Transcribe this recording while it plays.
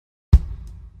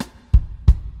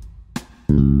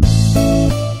Hi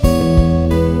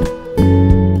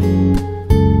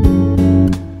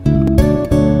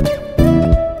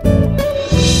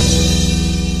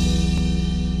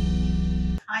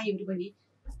everybody,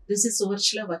 this is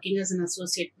Suvarchala working as an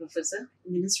associate professor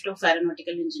in the Institute of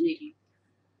Aeronautical Engineering.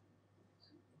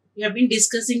 We have been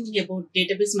discussing about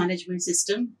database management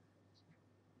system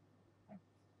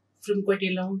from quite a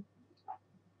long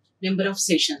number of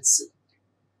sessions.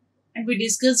 And we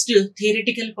discussed the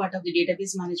theoretical part of the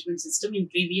database management system in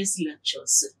previous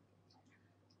lectures.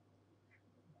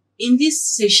 In this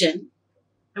session,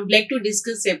 I would like to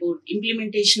discuss about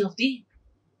implementation of the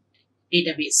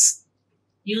database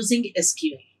using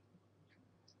SQL.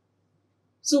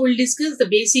 So we'll discuss the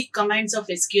basic commands of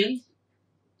SQL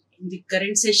in the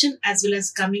current session as well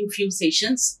as coming few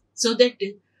sessions, so that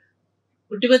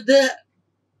whatever the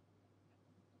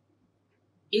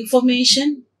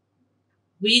information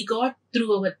we got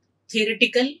through our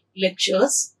theoretical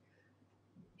lectures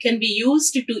can be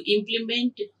used to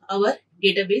implement our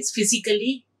database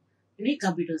physically in a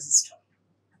computer system.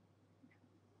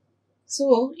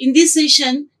 So in this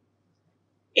session,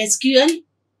 SQL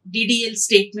DDL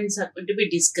statements are going to be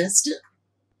discussed.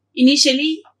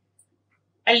 Initially,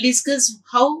 I'll discuss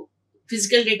how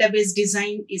physical database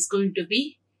design is going to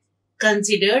be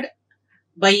considered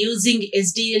by using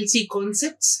SDLC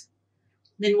concepts.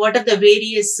 Then what are the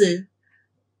various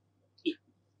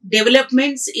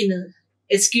developments in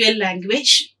SQL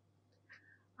language,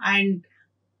 and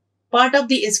part of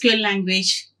the SQL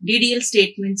language DDL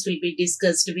statements will be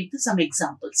discussed with some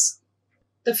examples.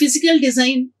 The physical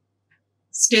design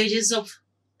stages of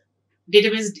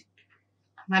database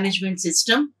management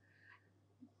system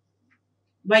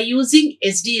by using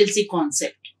SDLC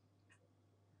concept,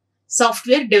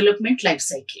 software development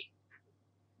lifecycle.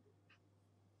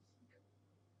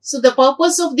 So the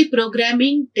purpose of the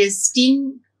programming,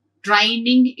 testing,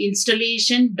 training,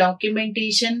 installation,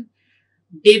 documentation,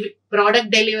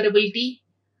 product deliverability,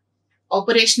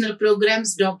 operational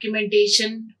programs,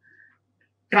 documentation,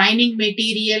 training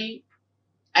material,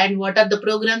 and what are the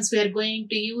programs we are going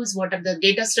to use, what are the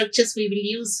data structures we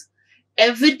will use.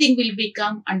 Everything will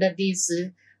become under these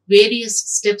various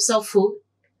steps of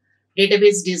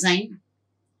database design,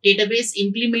 database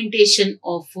implementation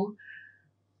of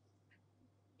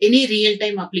any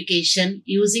real-time application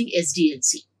using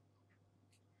SDLC.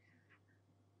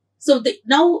 So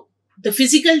now the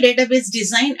physical database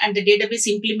design and the database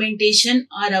implementation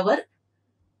are our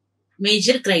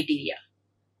major criteria.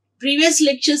 Previous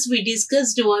lectures we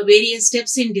discussed various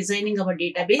steps in designing our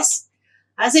database.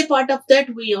 As a part of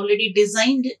that, we already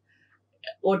designed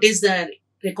what is the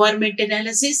requirement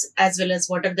analysis as well as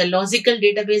what are the logical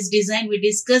database design we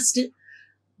discussed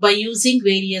by using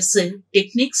various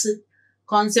techniques,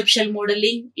 conceptual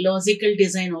modeling, logical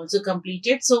design also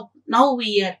completed. So now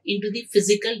we are into the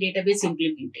physical database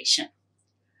implementation.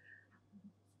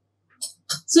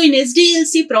 So in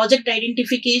SDLC, project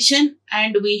identification,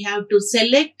 and we have to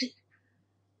select,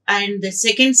 and the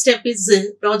second step is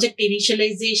project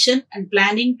initialization and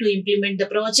planning to implement the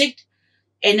project,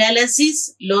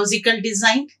 analysis, logical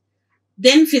design,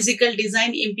 then physical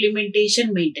design,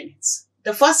 implementation, maintenance.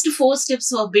 The first four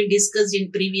steps have been discussed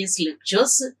in previous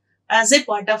lectures as a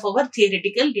part of our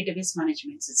theoretical database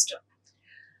management system.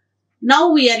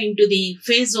 Now we are into the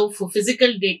phase of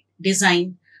physical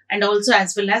design and also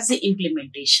as well as the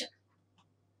implementation.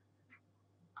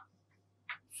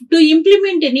 To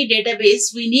implement any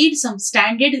database, we need some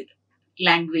standard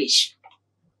language.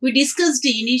 We discussed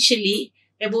initially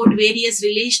about various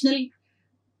relational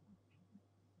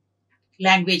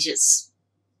languages.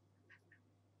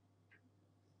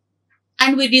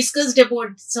 And we discussed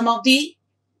about some of the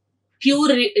pure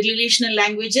relational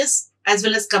languages as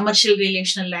well as commercial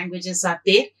relational languages are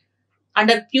there.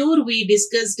 Under pure, we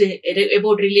discussed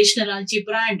about relational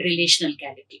algebra and relational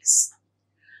calculus.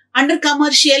 Under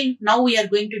commercial, now we are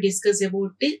going to discuss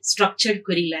about the structured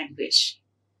query language.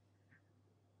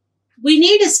 We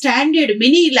need a standard.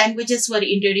 Many languages were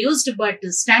introduced, but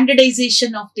the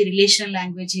standardization of the relational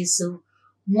language is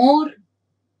more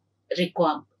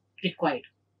required.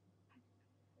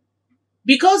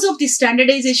 Because of the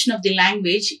standardization of the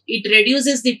language, it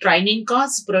reduces the training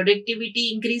costs,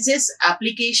 productivity increases,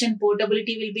 application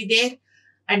portability will be there,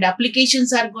 and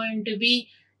applications are going to be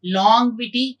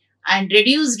longevity and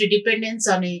reduced dependence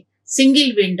on a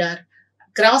single vendor.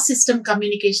 Cross-system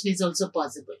communication is also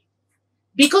possible.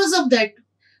 Because of that,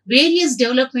 various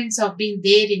developments have been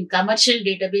there in commercial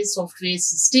database softwares.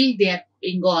 Still they are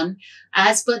going on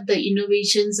as per the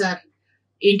innovations are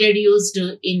introduced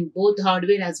in both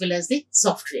hardware as well as the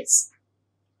softwares.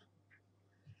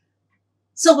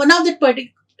 So one of the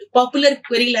popular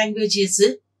query language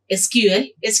is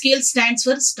SQL. SQL stands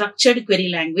for Structured Query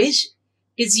Language.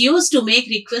 It is used to make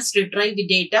requests to retrieve the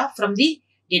data from the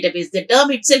database. The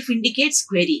term itself indicates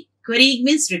query. Querying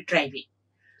means retrieving.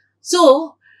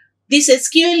 So, this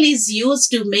SQL is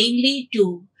used to mainly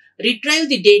to retrieve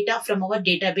the data from our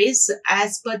database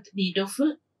as per the need of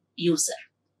a user.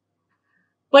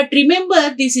 But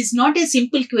remember, this is not a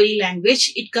simple query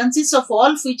language. It consists of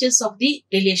all features of the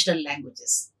relational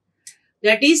languages.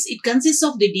 That is, it consists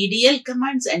of the DDL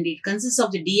commands and it consists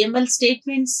of the DML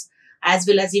statements, as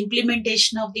well as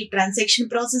implementation of the transaction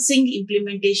processing,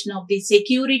 implementation of the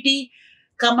security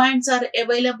commands are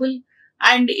available,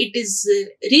 and it is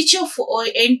rich of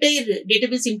entire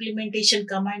database implementation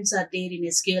commands are there in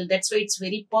SQL. That's why it's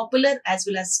very popular, as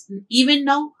well as even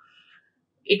now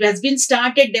it has been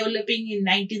started developing in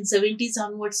 1970s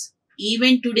onwards.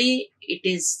 Even today it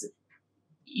is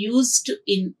used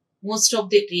in most of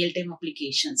the real-time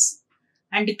applications,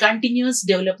 and continuous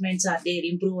developments are there,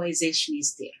 improvisation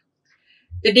is there.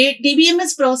 The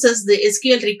DBMS process the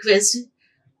SQL request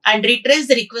and retrieves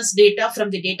the request data from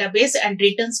the database and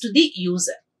returns to the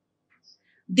user.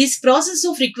 This process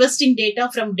of requesting data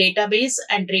from database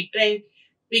and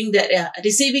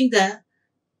receiving the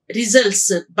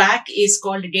results back is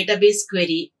called database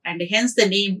query, and hence the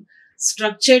name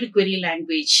Structured Query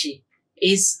Language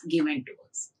is given to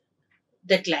us.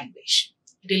 That language,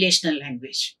 relational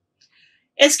language.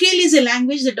 SQL is a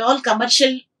language that all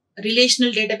commercial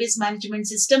relational database management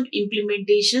system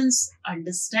implementations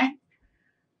understand.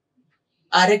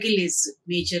 Oracle is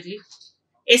majorly.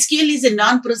 SQL is a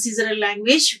non-procedural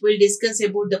language. We'll discuss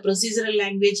about the procedural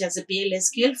language as a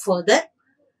PL/SQL further.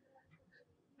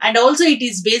 And also it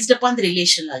is based upon the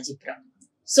relational algebra.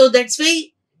 So that's why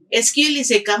SQL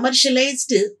is a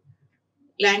commercialized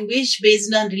language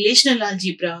based on relational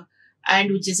algebra,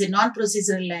 and which is a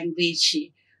non-procedural language.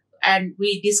 And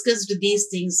we discussed these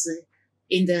things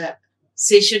in the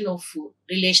session of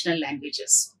relational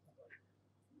languages.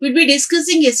 We'll be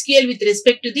discussing SQL with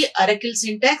respect to the Oracle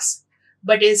syntax,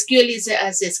 but SQL is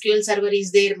as SQL Server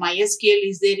is there, MySQL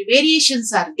is there,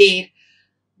 variations are there,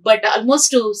 but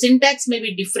almost syntax may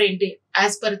be different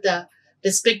as per the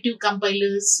respective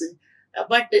compilers,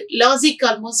 but logic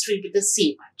almost will be the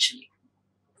same actually.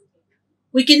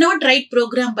 We cannot write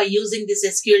program by using this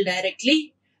SQL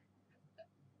directly,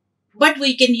 but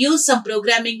we can use some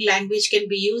programming language can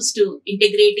be used to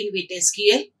integrating with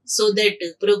SQL so that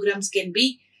programs can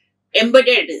be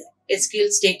embedded. SQL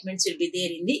statements will be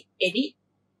there in the any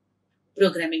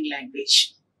programming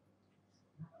language.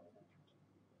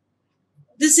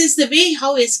 This is the way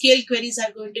how SQL queries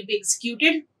are going to be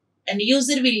executed, and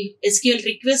SQL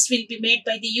request will be made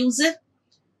by the user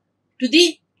to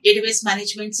the database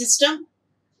management system.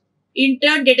 In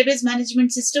turn, database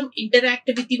management system interact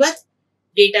with your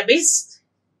database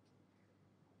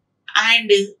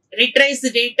and retrieves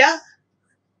the data,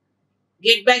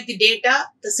 get back the data.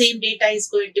 The same data is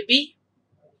going to be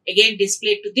again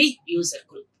displayed to the user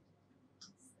group.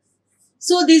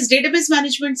 So this database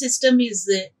management system is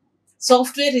the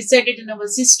software resided in our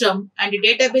system, and the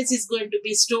database is going to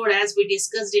be stored as we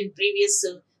discussed in previous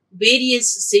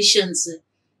various sessions.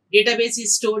 Database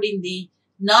is stored in the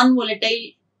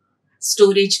non-volatile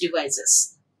storage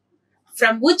devices,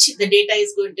 from which the data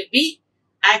is going to be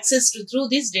accessed through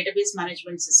this database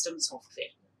management system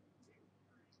software.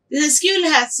 This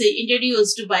SQL has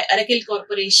introduced by Oracle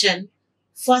Corporation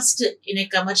first in a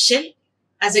commercial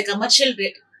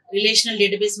relational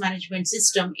database management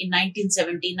system in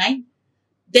 1979.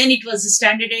 Then it was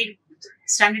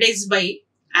standardized by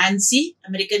ANSI,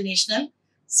 American National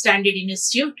Standard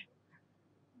Institute,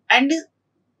 and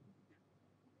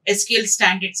SQL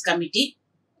Standards Committee.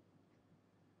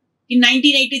 In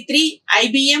 1983,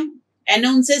 IBM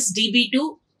announces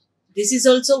DB2. This is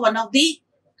also one of the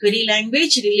query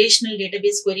language, relational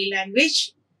database query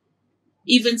language.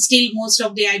 Even still, most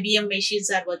of the IBM machines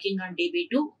are working on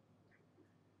DB2.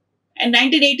 In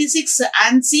 1986,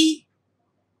 ANSI,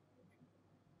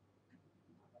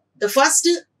 the first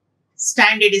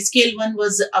standard SQL 1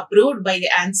 was approved by the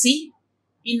ANSI.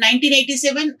 In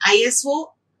 1987,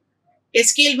 ISO,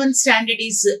 SQL 1 standard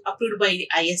is approved by the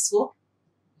ISO.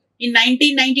 In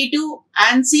 1992,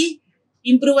 ANSI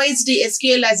improvised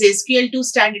SQL as SQL 2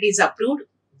 standard is approved.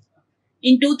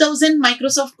 In 2000,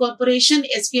 Microsoft Corporation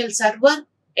SQL Server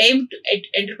aimed at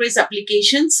enterprise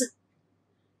applications.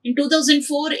 In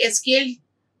 2004, SQL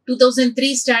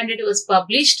 2003 standard was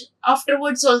published.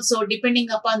 Afterwards also, depending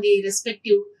upon the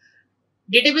respective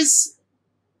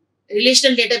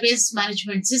relational database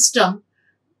management system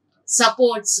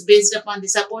supports, based upon the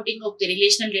supporting of the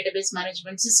relational database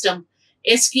management system,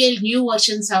 SQL new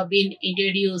versions have been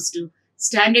introduced.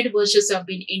 Standard versions have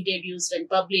been introduced and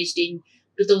published in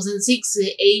 2006,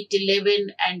 8,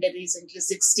 11 and recently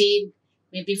 16.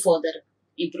 Maybe further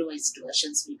improvised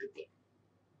versions will be there.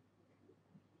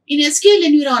 In SQL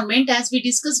environment, as we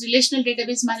discussed relational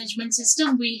database management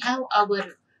system, we have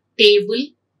our table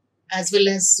as well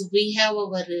as we have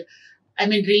our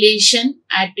relation,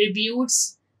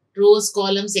 attributes, rows,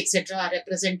 columns, etc. are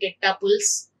represented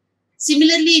tuples.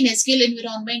 Similarly, in SQL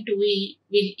environment, we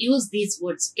will use these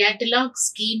words: catalog,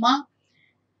 schema,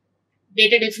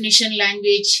 data definition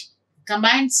language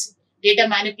commands, data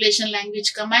manipulation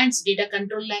language commands, data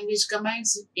control language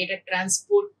commands, data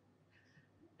transport,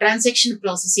 transaction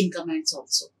processing commands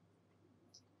also.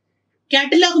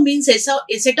 Catalog means a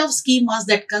set of schemas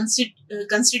that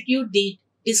constitute the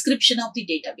description of the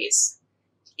database.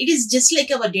 It is just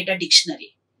like our data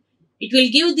dictionary. It will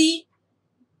give the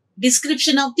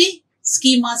description of the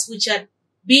schemas which are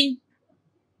being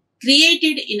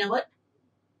created in our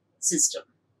system,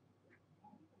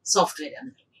 software.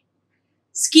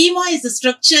 Schema is the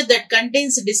structure that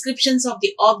contains descriptions of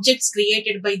the objects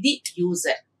created by the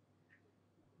user.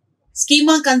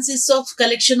 Schema consists of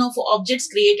collection of objects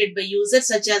created by users,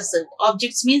 such as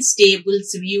objects means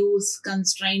tables, views,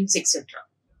 constraints, etc.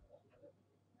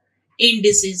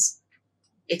 Indices,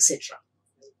 etc.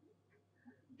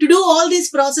 To do all this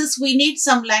process, we need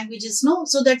some languages, no?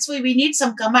 So that's why we need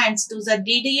some commands. Those are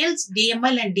DDLs,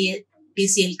 DML and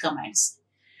DCL commands.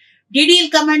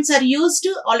 DDL commands are used,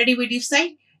 already we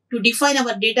decided, to define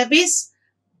our database,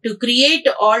 to create,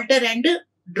 alter and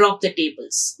drop the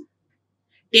tables.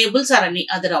 Tables are any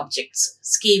other objects,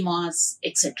 schemas,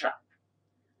 etc.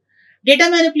 Data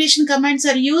manipulation commands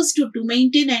are used to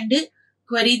maintain and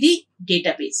query the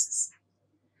databases.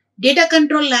 Data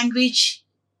control language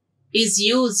is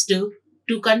used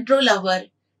to control our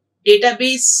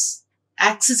database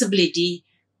accessibility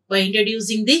by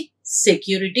introducing the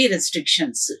security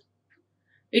restrictions.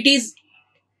 It is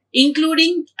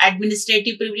including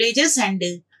administrative privileges and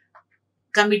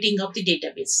committing of the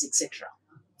database, etc.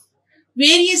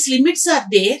 Various limits are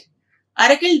there.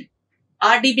 Oracle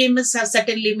RDBMS have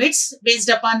certain limits based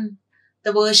upon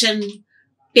the version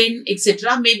 10,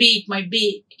 etc. Maybe it might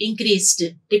be increased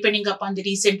depending upon the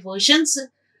recent versions.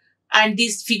 And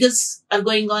these figures are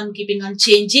going on, keeping on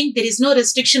changing. There is no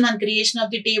restriction on creation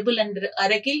of the table under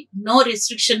Oracle. No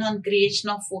restriction on creation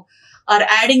of or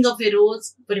adding of a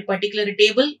rows for a particular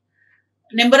table.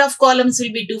 Number of columns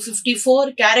will be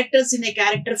 254. Characters in a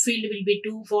character field will be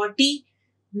 240.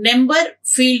 Number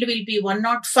field will be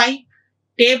 105.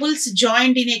 Tables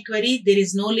joined in a query, there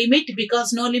is no limit,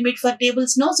 because no limit for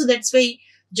tables, no. So that's why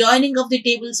joining of the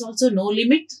tables also no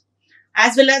limit.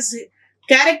 As well as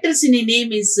characters in a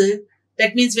name is,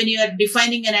 that means when you are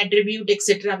defining an attribute,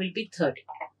 etc. will be 30.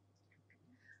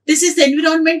 This is the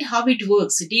environment, how it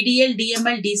works. DDL,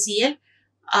 DML, DCL,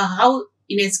 how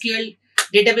in SQL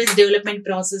database development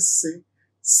process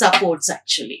supports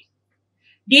actually.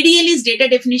 DDL is data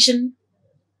definition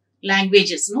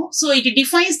languages, no? So it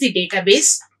defines the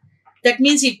database. That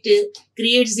means it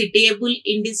creates the table,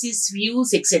 indices,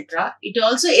 views, etc. It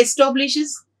also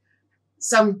establishes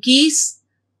some keys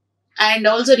and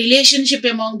also relationship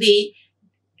among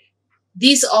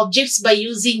these objects by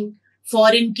using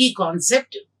foreign key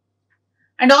concept.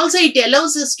 And also it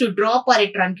allows us to drop or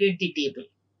truncate the table.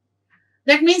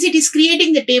 That means it is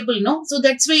creating the table, no? So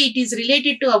that's why it is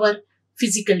related to our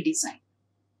physical design.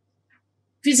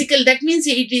 Physical, that means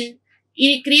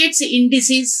it creates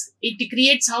indices, it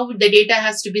creates how the data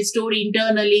has to be stored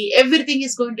internally. Everything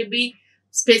is going to be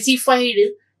specified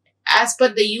as per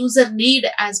the user need,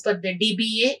 as per the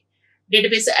DBA,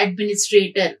 database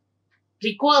administrator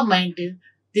requirement.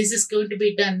 This is going to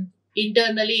be done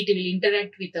internally. It will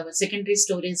interact with our secondary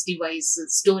storage device,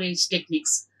 storage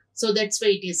techniques. So that's why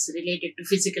it is related to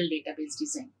physical database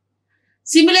design.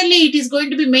 Similarly, it is going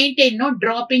to be maintained, not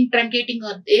dropping, truncating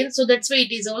or there. So that's why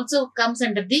it is also comes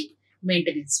under the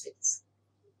maintenance phase.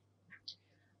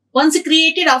 Once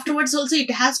created, afterwards also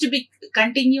it has to be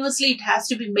continuously, it has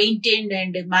to be maintained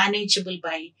and manageable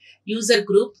by user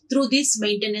group through this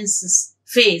maintenance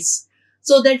phase.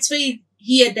 So that's why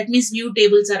here, that means new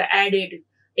tables are added,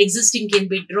 existing can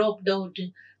be dropped out,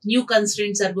 new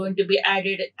constraints are going to be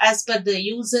added as per the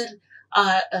user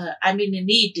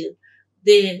need.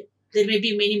 There may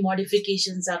be many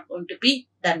modifications are going to be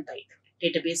done by the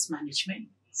database management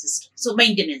system. So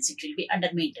maintenance, it will be under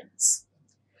maintenance.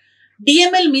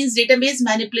 DML means database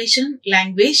manipulation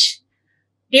language.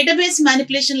 Database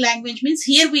manipulation language means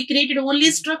here we created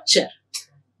only structure.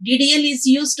 DDL is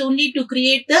used only to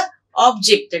create the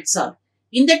object, that's all.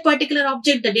 In that particular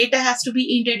object, the data has to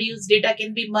be introduced, data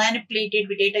can be manipulated,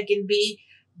 data can be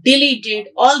deleted.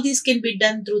 All these can be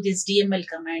done through these DML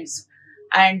commands.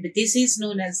 And this is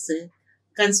known as,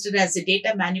 considered as the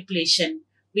data manipulation,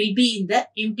 will be in the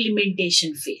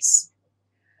implementation phase.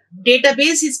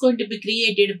 Database is going to be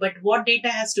created, but what data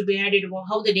has to be added,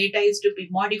 how the data is to be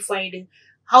modified,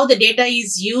 how the data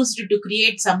is used to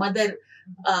create some other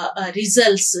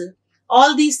results.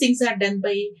 All these things are done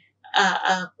by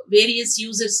various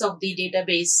users of the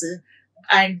database,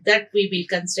 and that we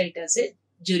will consider it as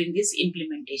during this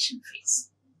implementation phase.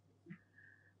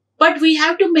 But we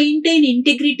have to maintain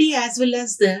integrity as well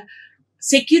as the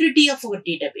security of our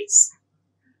database.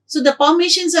 So the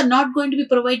permissions are not going to be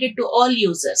provided to all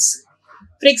users.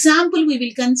 For example, we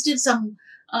will consider some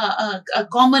a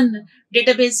common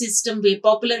database system,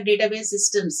 popular database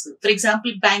systems. For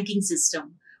example, banking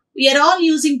system. We are all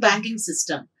using banking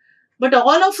system, but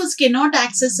all of us cannot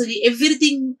access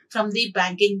everything from the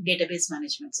banking database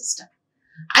management system.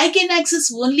 I can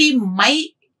access only my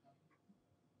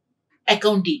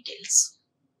account details.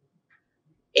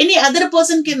 Any other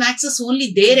person can access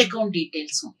only their account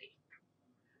details only.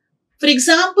 For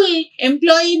example,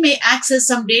 employee may access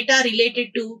some data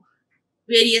related to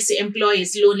various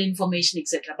employees, loan information,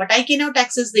 etc. But I cannot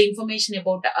access the information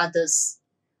about others.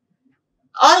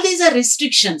 All these are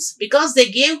restrictions because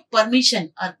they gave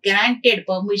permission or granted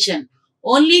permission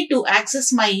only to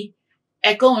access my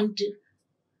account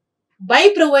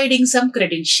by providing some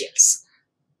credentials.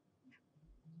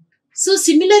 So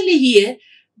similarly here,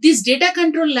 this data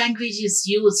control language is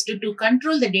used to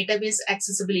control the database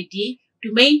accessibility,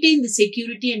 to maintain the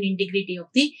security and integrity of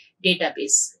the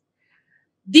database.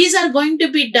 These are going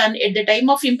to be done at the time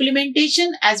of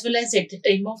implementation as well as at the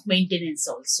time of maintenance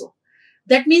also.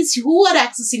 That means who are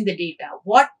accessing the data,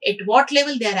 at what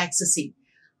level they are accessing.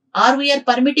 Are we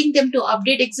permitting them to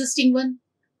update existing one?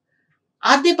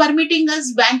 Are they permitting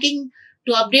us banking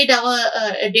to update our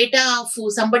data for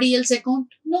somebody else's account?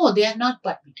 No, they are not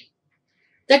permitting.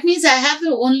 That means I have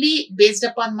only based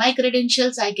upon my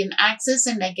credentials, I can access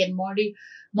and I can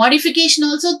modification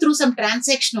also through some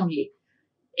transaction only.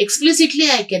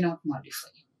 Explicitly, I cannot modify.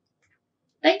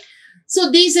 Right? So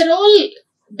these are all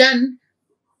done.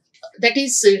 That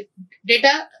is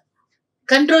data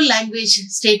control language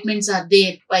statements are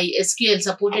there by SQL,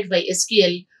 supported by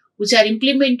SQL, which are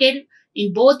implemented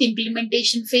in both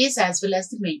implementation phase as well as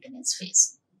the maintenance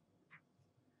phase.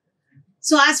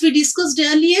 So as we discussed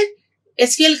earlier,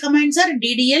 SQL commands are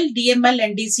DDL, DML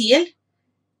and DCL.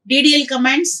 DDL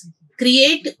commands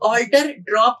create, alter,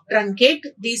 drop, truncate.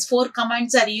 These 4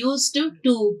 commands are used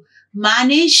to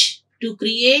manage, to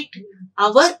create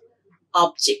our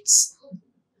objects.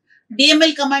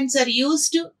 DML commands are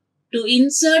used to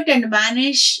insert and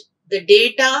manage the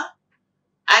data,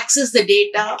 access the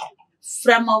data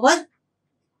from our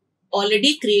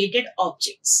already created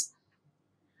objects.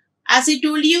 As I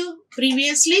told you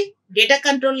previously, data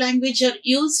control language are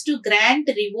used to grant,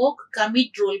 revoke,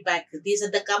 commit, rollback. These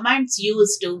are the commands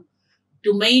used to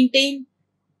maintain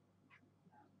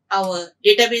our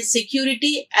database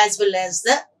security as well as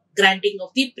the granting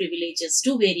of the privileges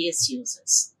to various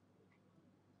users.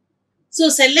 So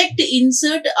select,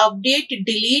 insert, update,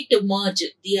 delete, merge.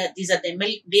 These are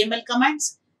the DML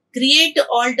commands. Create,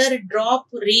 alter, drop,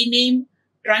 rename,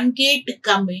 truncate,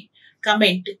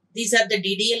 comment. These are the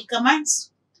DDL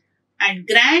commands. And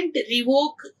grant,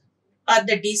 revoke are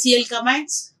the DCL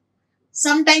commands.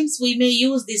 Sometimes we may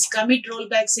use this commit,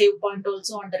 rollback, save point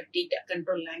also under data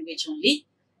control language only.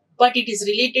 But it is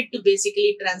related to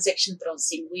basically transaction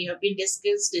processing.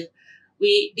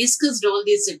 We discussed all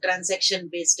these transaction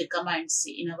based commands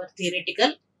in our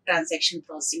theoretical transaction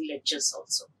processing lectures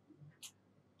also.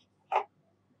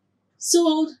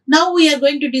 So now we are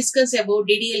going to discuss about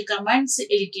DDL commands a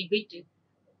little bit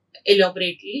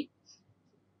elaborately.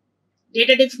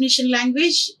 Data definition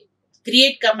language,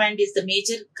 create command is the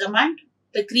major command.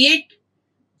 The create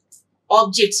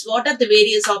objects, what are the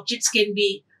various objects can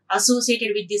be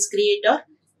associated with this creator?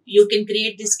 You can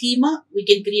create the schema, we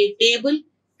can create table,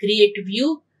 create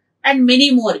view and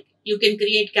many more. You can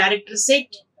create character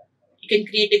set, you can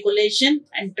create a collation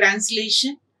and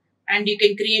translation, and you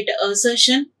can create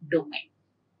assertion domain.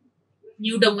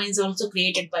 New domains also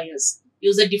created by us.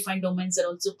 User defined domains are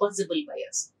also possible by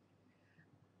us.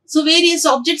 So various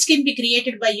objects can be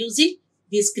created by using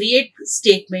this create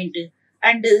statement,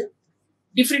 and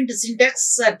different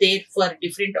syntaxes are there for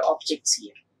different objects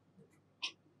here.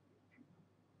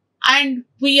 And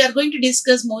we are going to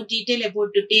discuss more detail about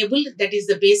the table. That is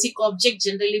the basic object.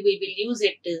 Generally, we will use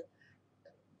it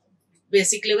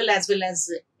basic level as well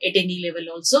as at any level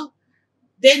also.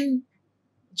 Then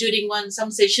during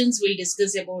some sessions we'll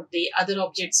discuss about the other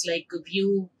objects like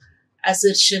view,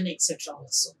 assertion, etc.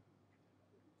 also.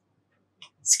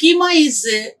 Schema is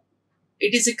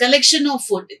it is a collection of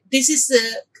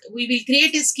we will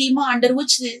create a schema under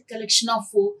which the collection of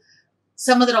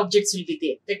some other objects will be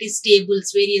there. That is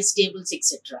tables, various tables,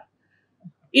 etc.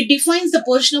 It defines the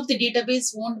portion of the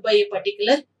database owned by a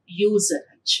particular user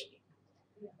actually.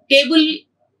 Table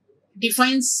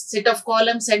defines set of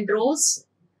columns and rows,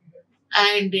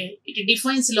 and it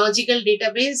defines logical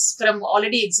database from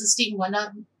already existing one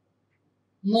or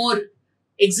more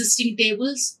existing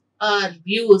tables or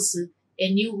views.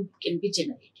 A new can be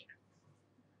generated.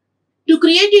 To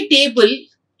create a table,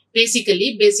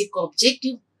 basically basic object,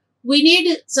 we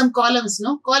need some columns.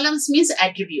 No, columns means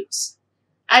attributes.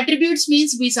 Attributes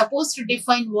means we supposed to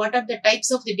define what are the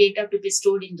types of the data to be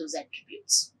stored in those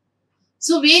attributes.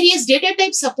 So various data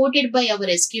types supported by our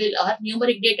SQL are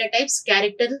numeric data types,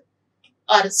 character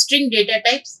or string data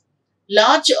types,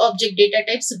 large object data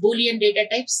types, Boolean data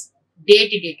types, date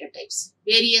data types.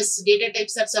 Various data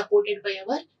types are supported by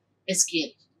our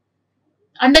SQL.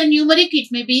 Under numeric, it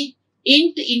may be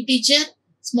int, integer,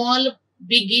 small,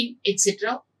 big int,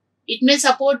 etc. It may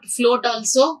support float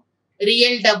also,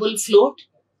 real, double, float.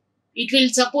 It will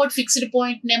support fixed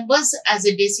point numbers as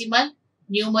a decimal,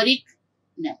 numeric,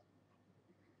 no.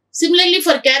 Similarly,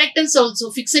 for characters also,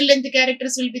 fixed length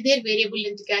characters will be there, variable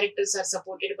length characters are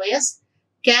supported by us,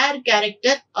 char,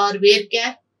 character or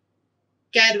varchar,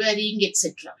 char varying,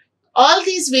 etc. All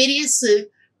these various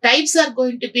types are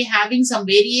going to be having some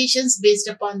variations based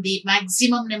upon the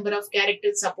maximum number of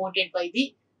characters supported by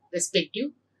the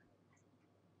respective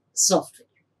software.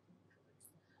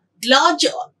 Large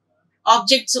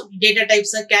objects of data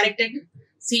types are character,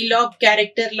 CLOG,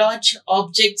 character, large,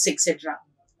 objects, etc.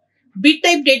 Bit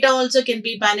type data also can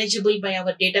be manageable by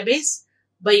our database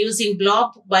by using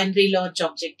blob, binary, large,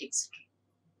 object, etc.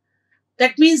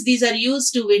 That means these are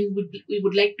used to when we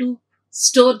would like to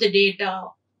store the data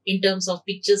in terms of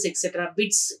pictures, etc.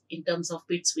 Bits, in terms of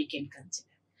bits we can consider.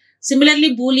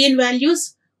 Similarly, Boolean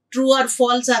values, true or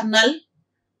false or null.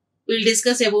 We'll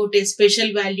discuss about a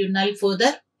special value null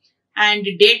further. And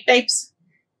date types,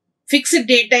 fixed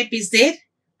date type is there,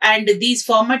 and these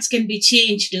formats can be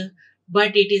changed,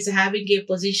 but it is having a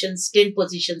positions, 10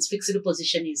 positions, fixed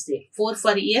position is there. 4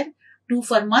 for year, 2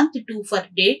 for month, 2 for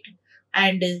date,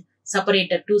 and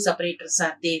separator, 2 separators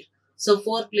are there. So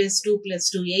 4 plus 2 plus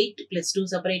 2, 8 plus 2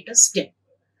 separators, 10.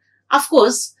 Of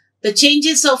course, the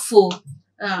changes of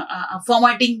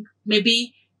formatting may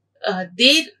be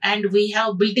there, and we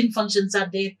have built-in functions are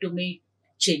there to make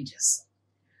changes.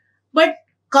 But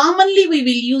commonly we will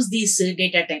use these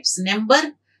data types: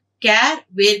 number, char,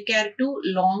 varchar2,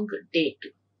 long,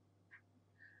 date.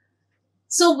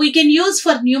 So we can use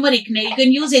for numeric, you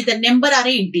can use either number or an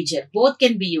integer. Both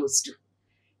can be used.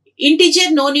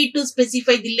 Integer, no need to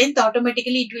specify the length.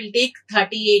 Automatically it will take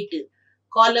 38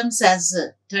 columns as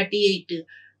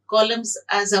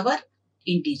our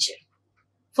integer.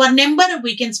 For number,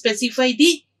 we can specify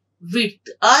the width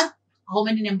or how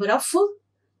many number of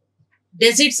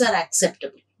digits are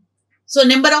acceptable. So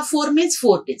number of 4 means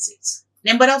 4 digits.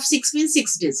 Number of 6 means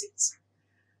 6 digits.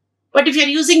 But if you are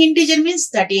using integer means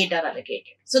 38 are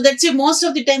allocated. So that's why most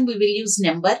of the time we will use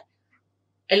number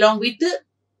along with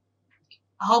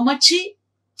how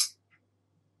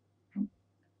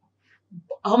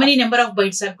many number of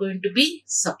bytes are going to be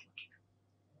supported.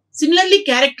 Similarly,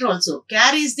 character also.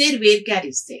 Char is there, varchar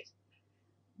is there.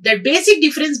 The basic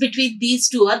difference between these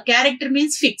two are character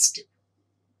means fixed.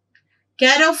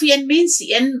 Char of n means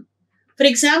n. For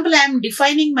example, I am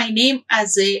defining my name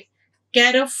as a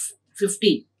char of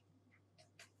 15.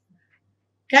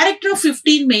 Character of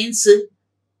 15 means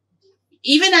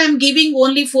even I am giving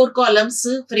only 4 columns,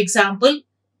 for example,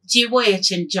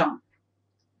 John, John.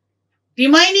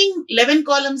 Remaining 11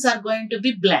 columns are going to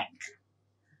be blank.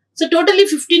 So totally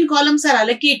 15 columns are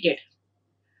allocated.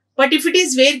 But if it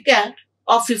is varchar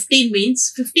of 15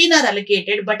 means 15 are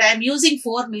allocated, but I am using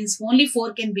 4 means only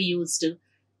 4 can be used.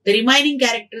 The remaining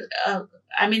character,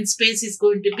 space is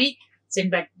going to be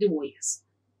sent back to the OS.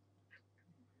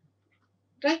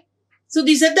 Right? So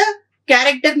these are the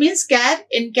character means char,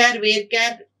 nchar,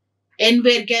 varchar,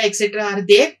 nvarchar, etc. are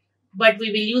there. But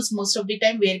we will use most of the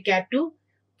time varchar to.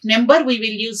 Number, we will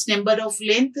use number of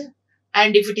length.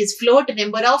 And if it is float,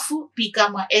 number of p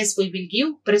comma s, we will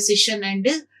give precision, and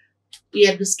we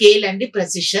have to scale and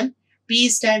precision. P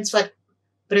stands for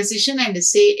precision and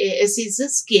s is a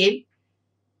scale.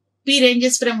 P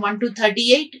ranges from 1 to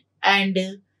 38 and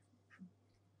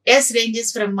s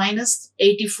ranges from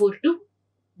 -84 to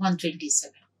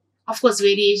 127. Of course,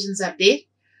 variations are there,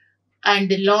 and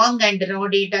long and raw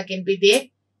data can be there.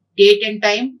 date and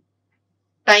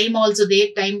time also there,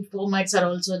 time formats are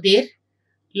also there,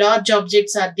 large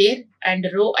objects are there, and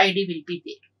row ID will be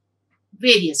there.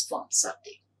 Various forms are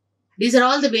there. These are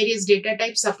all the various data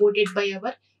types supported by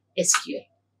our SQL.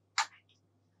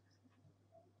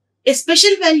 A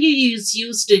special value is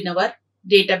used in our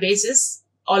databases.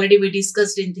 Already we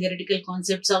discussed in theoretical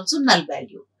concepts also null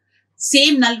value.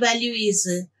 Same null value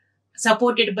is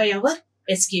supported by our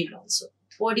SQL also.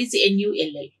 What is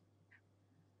NULL?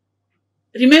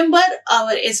 Remember,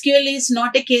 our SQL is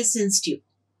not a case sensitive.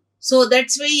 So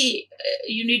that's why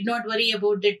you need not worry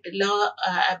about that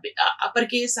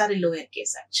uppercase or a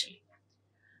lowercase actually.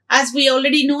 As we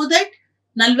already know that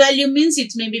null value means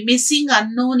it may be missing,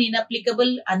 unknown,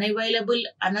 inapplicable, unavailable,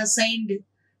 unassigned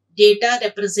data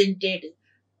represented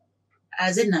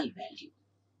as a null value.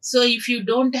 So if you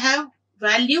don't have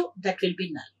value, that will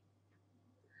be null.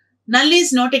 Null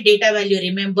is not a data value,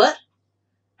 remember,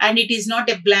 and it is not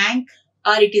a blank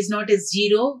or it is not a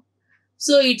zero.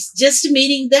 So it's just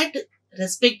meaning that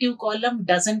respective column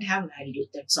doesn't have value,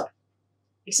 that's all.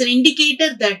 It's an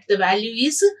indicator that the value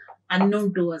is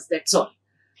unknown to us, that's all.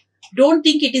 Don't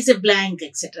think it is a blank,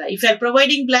 etc. If you are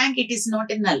providing blank, it is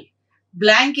not a null.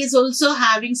 Blank is also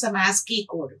having some ASCII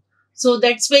code. So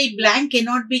that's why blank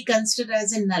cannot be considered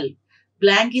as a null.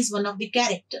 Blank is one of the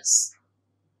characters.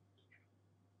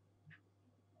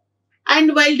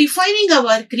 And while defining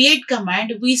our create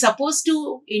command, we are supposed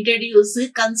to introduce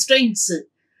constraints.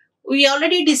 We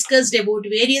already discussed about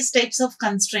various types of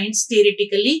constraints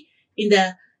theoretically in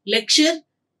the lecture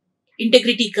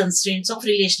integrity constraints of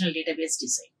relational database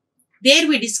design. There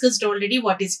we discussed already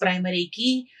what is primary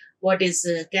key, what is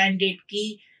candidate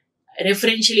key,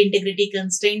 referential integrity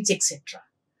constraints, etc.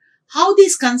 How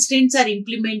these constraints are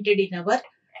implemented in our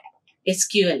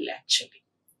SQL actually.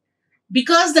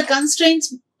 Because the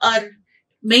constraints are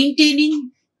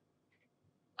maintaining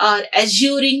or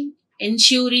assuring,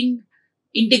 ensuring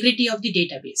integrity of the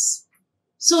database.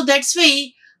 So that's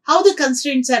why how the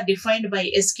constraints are defined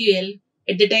by SQL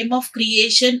at the time of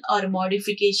creation or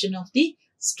modification of the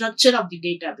structure of the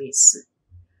database.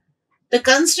 The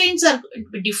constraints are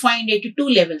defined at two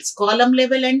levels, column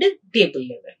level and table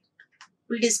level.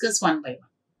 We'll discuss one by one.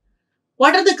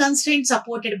 What are the constraints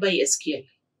supported by SQL?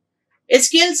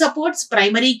 SQL supports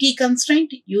primary key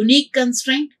constraint, unique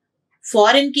constraint,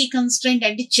 foreign key constraint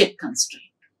and check constraint.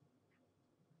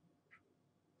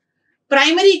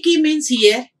 Primary key means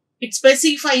here it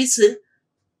specifies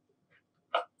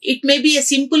it may be a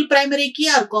simple primary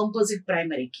key or composite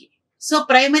primary key. So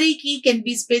primary key can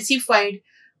be specified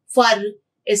for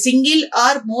a single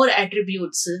or more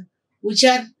attributes which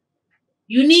are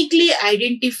uniquely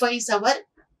identifies our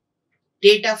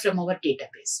data from our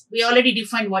database. We already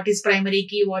defined what is primary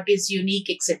key, what is unique,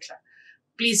 etc.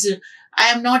 Please, I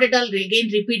am not at all again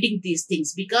repeating these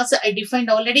things because I defined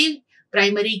already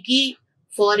primary key,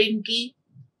 foreign key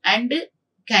and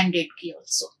candidate key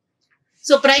also.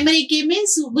 So primary key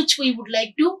means which we would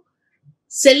like to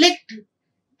select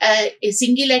a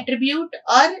single attribute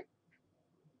or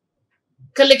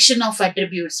collection of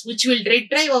attributes which will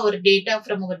retrieve our data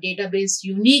from our database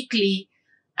uniquely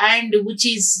and which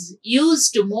is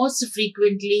used most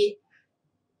frequently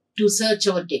to search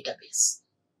our database.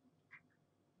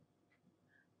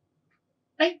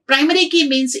 Right? Primary key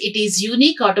means it is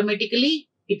unique automatically,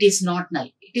 it is not null,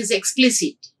 it is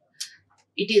explicit.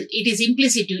 It is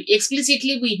implicit.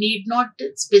 Explicitly we need not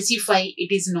specify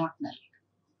it is not null.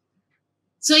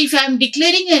 So if I am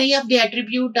declaring any of the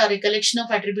attribute or a collection of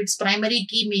attributes primary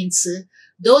key means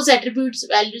those attributes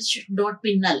values should not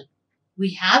be null.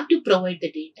 We have to provide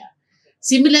the data.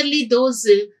 Similarly, those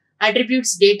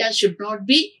attributes data should not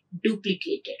be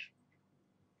duplicated.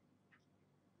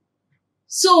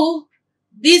 So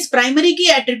these primary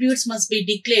key attributes must be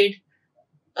declared.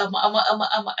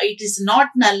 It is not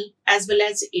null as well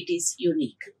as it is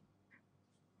unique.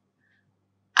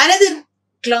 Another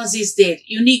clause is there,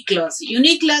 unique clause.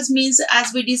 Unique clause means,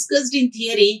 as we discussed in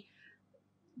theory,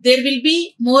 there will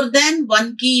be more than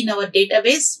one key in our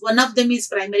database. One of them is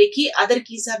primary key, other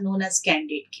keys are known as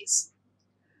candidate keys.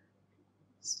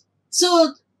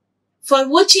 So, for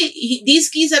which these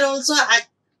keys are also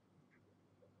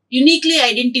uniquely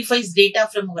identifies data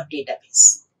from our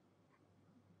database.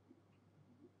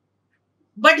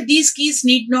 But these keys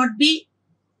need not be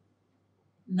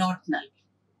not null.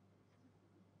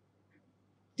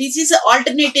 This is an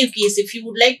alternative keys. If you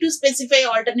would like to specify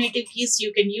alternative keys,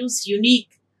 you can use unique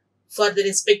for the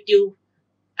respective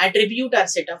attribute or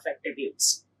set of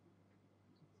attributes.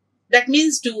 That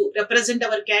means to represent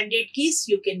our candidate keys,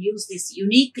 you can use this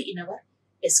unique in our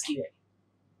SQL.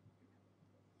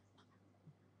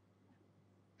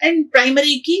 And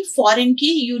primary key, foreign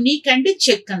key, unique and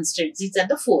check constraints. These are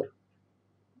the 4.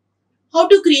 How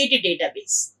to create a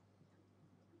database?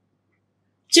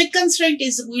 Check constraint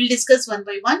is, we will discuss one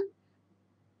by one.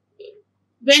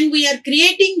 When we are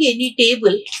creating any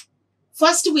table,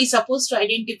 first we supposed to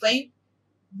identify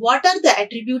what are the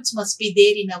attributes must be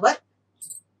there in our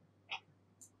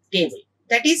table.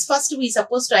 That is, first we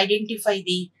supposed to identify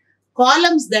the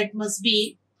columns that must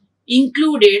be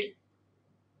included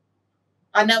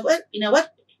in our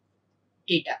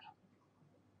data.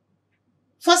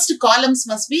 First, columns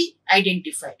must be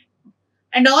identified,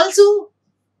 and also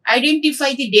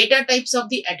identify the data types of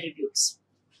the attributes.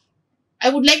 I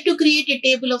would like to create a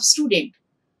table of student.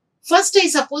 First, I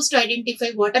supposed to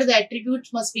identify what are the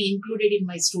attributes must be included in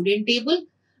my student table,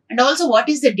 and also what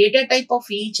is the data type of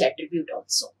each attribute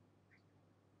also.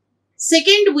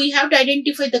 Second, we have to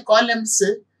identify the columns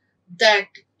that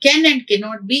can and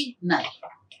cannot be null.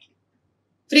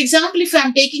 For example, if I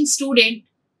am taking student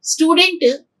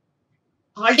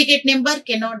hall ticket number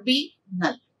cannot be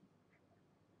null.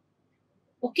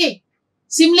 Okay.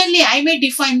 Similarly, I may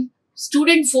define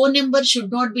student phone number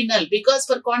should not be null, because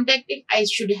for contacting, I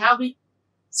should have a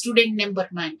student number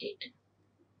mandate.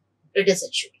 Let us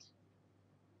assume.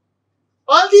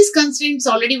 All these constraints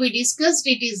already we discussed.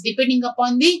 It is depending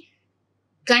upon the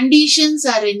conditions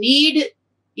or a need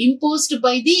imposed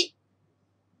by the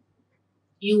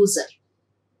user.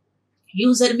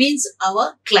 User means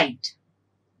our client.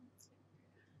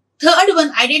 Third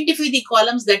one, identify the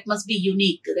columns that must be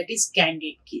unique, that is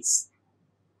candidate keys.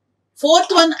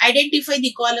 Fourth one, identify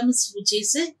the columns which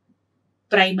is a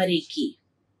primary key,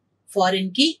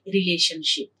 foreign key,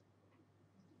 relationship.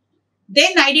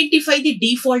 Then identify the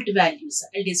default values.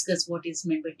 I'll discuss what is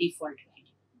meant by default value.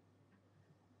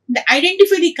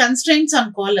 Identify the constraints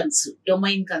on columns,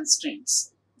 domain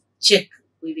constraints. Check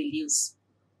we will use.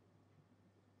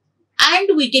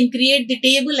 And we can create the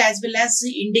table as well as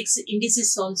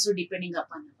indices also depending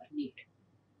upon our need.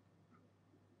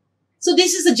 So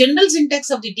this is the general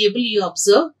syntax of the table you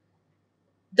observe.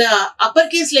 The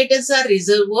uppercase letters are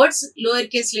reserved words,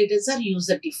 lowercase letters are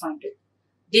user defined.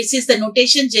 This is the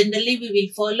notation generally we will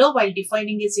follow while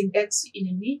defining a syntax in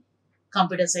any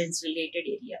computer science related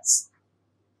areas.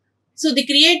 So the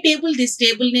create table, this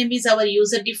table name is our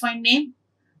user defined name,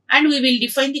 and we will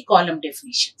define the column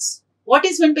definitions. What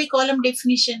is meant by column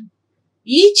definition?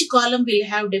 Each column will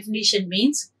have definition,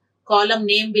 means column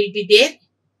name will be there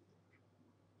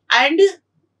and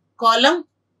column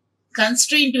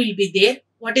constraint will be there.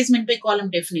 What is meant by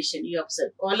column definition? You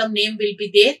observe. Column name will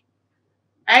be there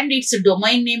and its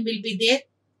domain name will be there.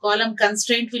 Column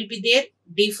constraint will be there.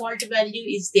 Default value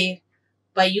is there.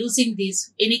 By using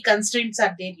this, any constraints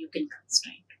are there, you can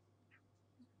constrain.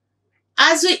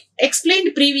 As we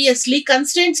explained previously,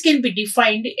 constraints can be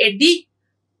defined at the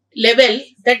level,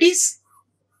 that is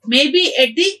maybe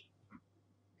at the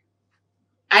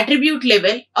attribute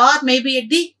level or maybe at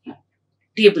the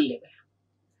table level.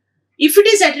 If it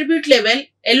is attribute level,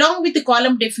 along with the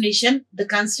column definition, the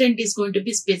constraint is going to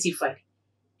be specified.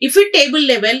 If it table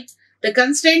level, the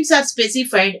constraints are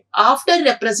specified after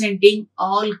representing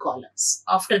all columns.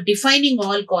 After defining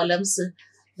all columns,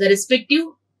 the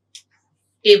respective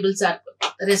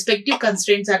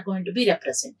constraints are going to be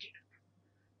represented.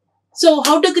 So,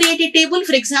 how to create a table?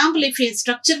 For example, if a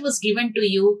structure was given to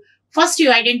you, first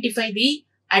you identify the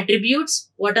attributes.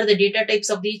 What are the data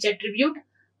types of each attribute?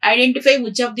 Identify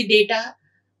which of the data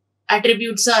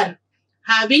attributes are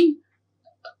having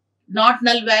not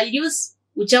null values,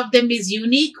 which of them is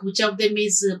unique, which of them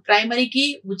is primary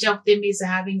key, which of them is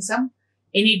having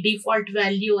any default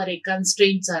value or a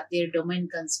constraints are there, domain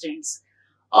constraints.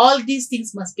 All these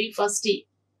things must be first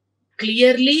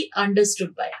clearly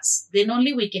understood by us. Then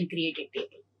only we can create a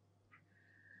table.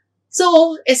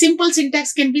 So, a simple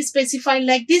syntax can be specified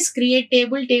like this. Create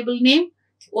table, table name,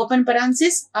 open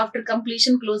parenthesis, after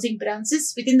completion, closing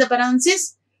parenthesis. Within the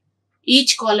parenthesis,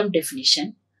 each column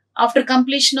definition. After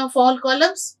completion of all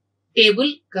columns,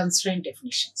 table constraint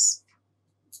definitions.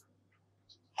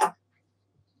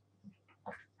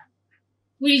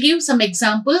 We'll give some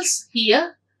examples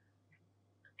here.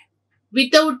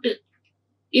 Without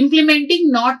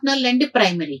implementing not null and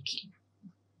primary key.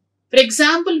 For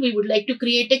example, we would like to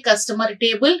create a customer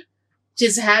table which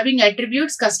is having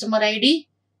attributes, customer ID,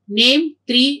 name,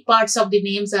 3 parts of the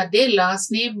names are there,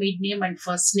 last name, mid name and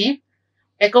first name,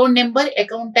 account number,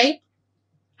 account type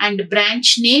and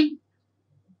branch name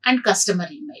and customer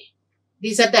email.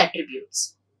 These are the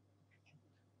attributes.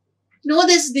 Know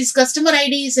this customer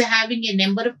ID is having a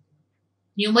number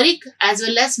numeric as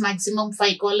well as maximum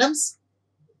 5 columns.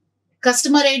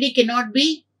 Customer ID cannot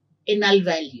be a null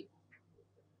value.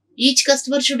 Each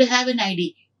customer should have an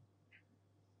ID.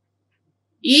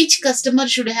 Each customer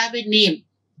should have a name.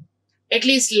 At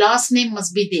least last name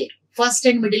must be there. First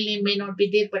and middle name may not be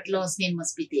there, but last name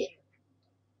must be there.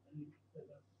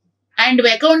 And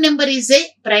account number is a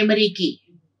primary key,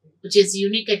 which is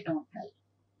unique and not null.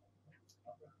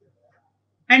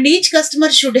 And each customer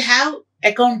should have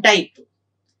account type.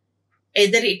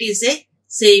 Either it is a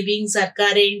savings or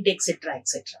current, etc.,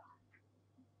 etc.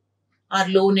 Or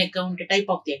loan account, type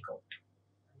of the account.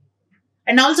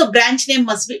 And also branch name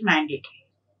must be mandate.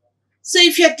 So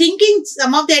if you are thinking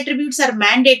some of the attributes are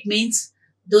mandate, means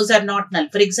those are not null.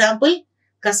 For example,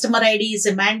 customer ID is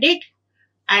a mandate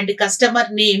and customer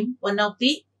name, one of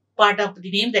the part of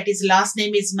the name, that is last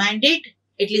name, is mandate.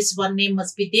 At least one name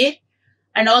must be there.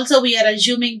 And also we are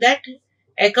assuming that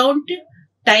account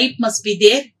type must be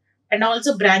there and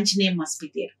also branch name must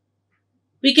be there.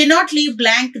 We cannot leave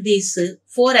blank these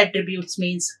 4 attributes,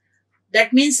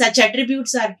 that means such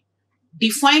attributes are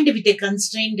defined with a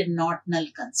constraint and not null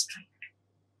constraint.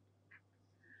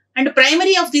 And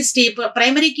primary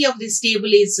key of this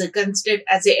table is considered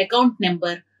as a account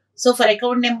number. So for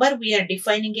account number, we are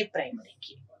defining a primary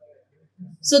key.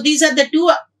 So these are the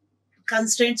 2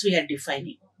 constraints we are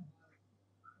defining.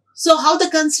 So how the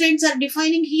constraints are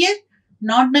defining here?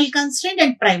 Not null constraint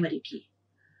and primary key.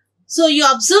 So you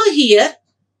observe here,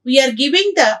 we are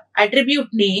giving the attribute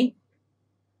name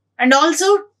and also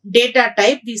data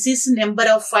type. This is number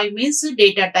of 5 means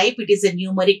data type. It is a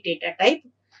numeric data type.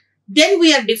 Then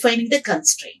we are defining the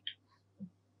constraint.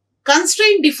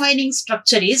 Constraint defining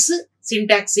structure is,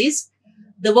 syntax is,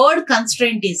 the word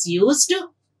constraint is used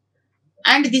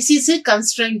and this is a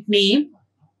constraint name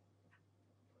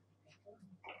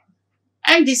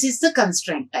and this is the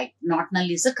constraint type. Not null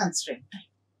is a constraint type.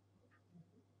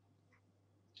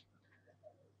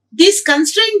 This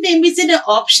constraint name is an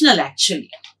optional actually.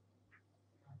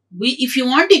 If you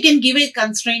want, you can give a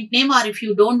constraint name, or if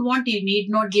you don't want, you need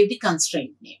not give the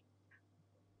constraint name.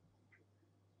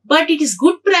 But it is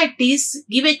good practice,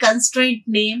 give a constraint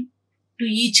name to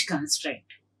each constraint.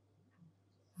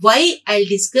 Why? I'll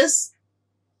discuss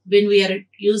when we are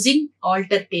using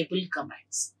alter table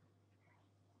commands.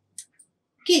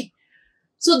 Okay.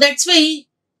 So that's why.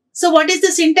 So what is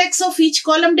the syntax of each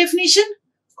column definition?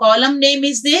 Column name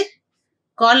is there.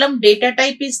 Column data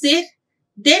type is there.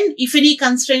 Then if any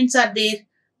constraints are there,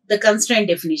 the constraint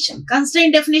definition.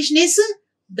 Constraint definition is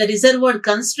the reserved word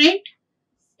constraint,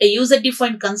 a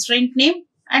user-defined constraint name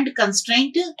and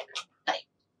constraint type.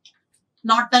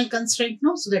 Not null constraint,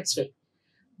 no. So that's why.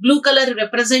 Blue color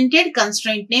represented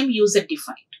constraint name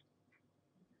user-defined.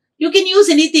 You can use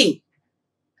anything.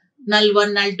 Null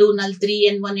 1, null 2, null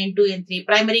 3, N1, N2, N3.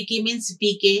 Primary key means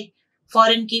PK.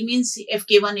 Foreign key means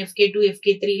FK1, FK2,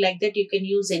 FK3. Like that you can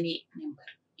use any number.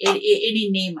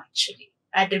 Any name actually.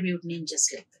 Attribute name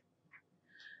just like that.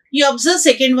 You observe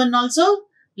second one also.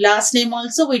 Last name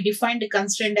also we defined the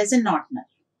constraint as a not null.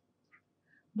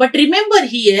 But remember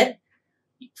here,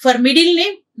 for middle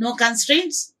name, no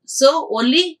constraints. So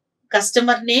only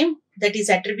customer name, that is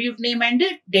attribute name and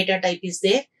data type is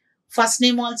there. First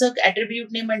name also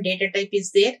attribute name and data type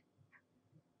is there.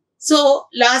 So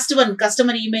last one,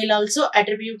 customer email also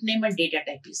attribute name and data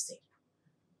type is there.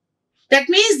 That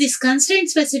means this constraint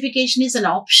specification is an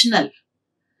optional.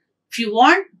 If you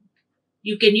want,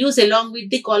 you can use along with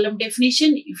the column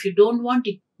definition. If you don't want,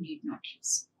 it need not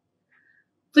use.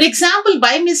 For example,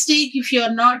 by mistake, if you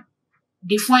are not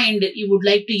defined, you would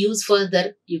like to use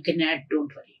further, you can add,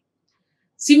 don't worry.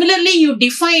 Similarly, you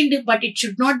defined, but it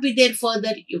should not be there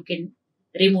further, you can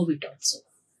remove it also.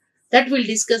 That we'll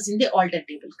discuss in the alter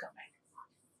table command.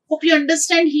 Hope you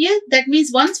understand here. That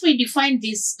means once we define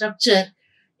this structure,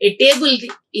 a table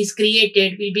is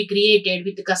created, will be created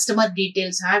with the customer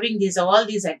details having all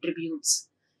these attributes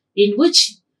in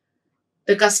which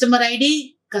the customer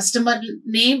ID, customer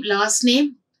name, last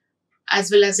name,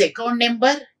 as well as account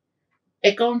number,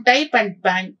 account type and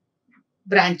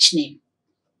branch name.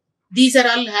 These are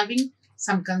all having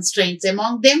some constraints.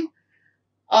 Among them,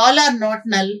 all are not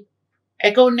null.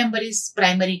 Account number is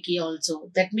primary key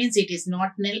also. That means it is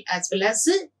not null as well as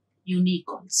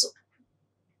unique also.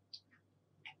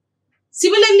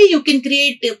 Similarly, you can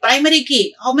create a primary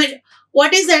key.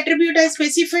 What is the attribute I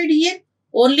specified here?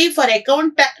 Only for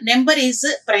account number is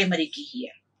primary key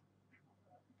here.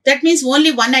 That means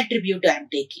only one attribute I am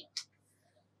taking.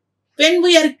 When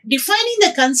we are defining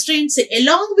the constraints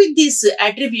along with these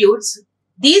attributes,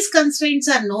 these constraints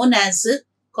are known as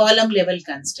column level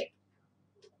constraint.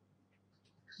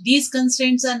 These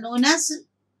constraints are known as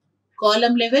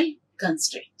column level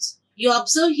constraints. You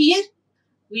observe here,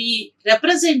 we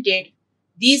represented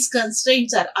these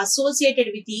constraints are associated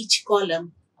with each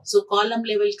column So column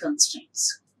level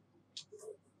constraints.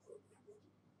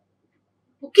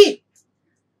 Okay.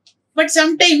 But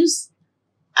sometimes,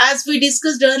 as we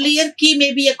discussed earlier, key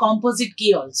may be a composite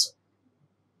key also.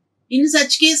 In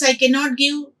such case, I cannot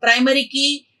give primary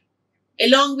key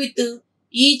along with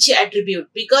each attribute,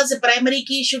 because the primary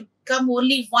key should come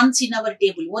only once in our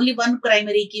table. Only one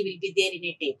primary key will be there in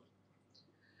a table.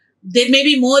 There may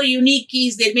be more unique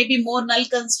keys, there may be more null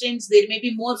constraints, there may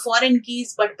be more foreign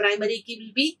keys, but primary key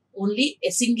will be only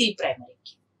a single primary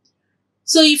key.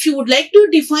 So if you would like to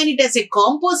define it as a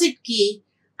composite key,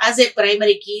 as a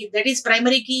primary key, that is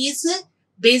primary key is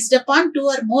based upon 2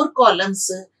 or more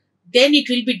columns, then it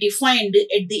will be defined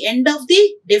at the end of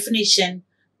the definition.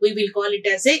 We will call it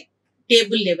as a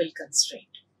table level constraint.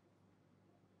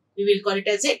 We will call it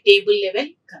as a table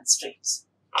level constraints.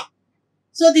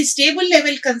 So these table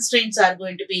level constraints are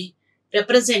going to be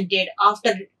represented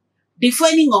after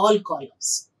defining all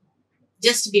columns,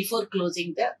 just before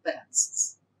closing the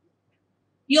parentheses.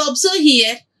 You observe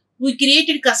here, we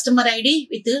created customer ID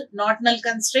with not null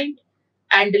constraint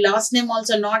and last name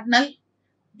also not null.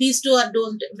 These two are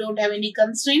don't have any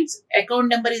constraints. Account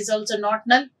number is also not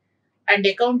null and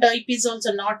account type is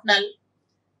also not null.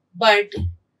 But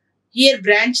here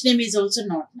branch name is also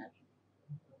not null.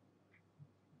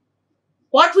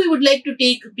 What we would like to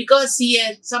take, because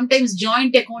here sometimes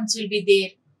joint accounts will be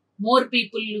there, more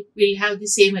people will have the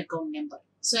same account number.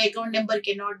 So account number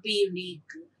cannot be unique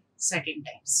certain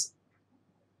times.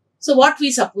 So what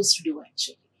we supposed to do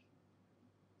actually?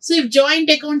 So if joint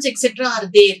accounts etc. are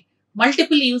there,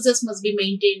 multiple users must be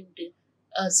maintained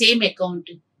same account.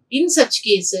 In such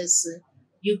cases,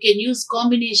 you can use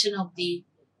combination of the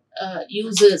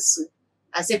users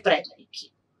as a primary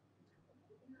key.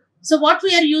 So what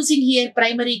we are using here,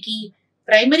 primary key.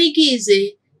 Primary key is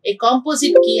a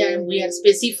composite key and we are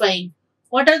specifying.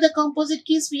 What are the composite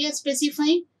keys we are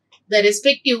specifying? The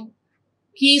respective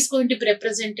key is going to be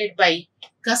represented by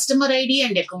customer ID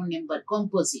and account number,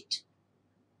 composite.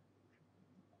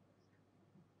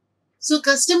 So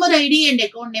customer ID and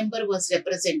account number was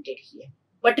represented here.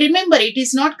 But remember, it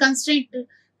is not constraint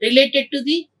related to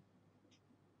the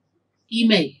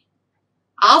email.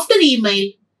 After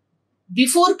email,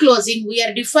 before closing, we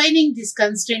are defining this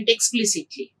constraint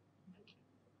explicitly.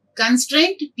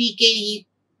 Constraint PKE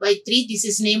by 3, this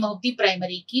is name of the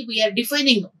primary key. We are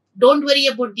defining. Don't worry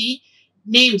about the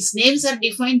names. Names are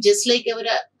defined just like our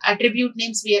attribute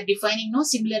names we are defining. No,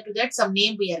 similar to that, some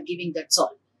name we are giving, that's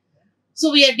all.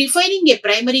 So we are defining a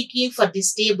primary key for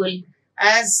this table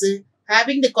as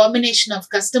having the combination of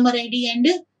customer ID and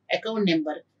account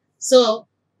number. So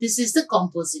this is the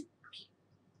composite key.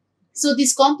 So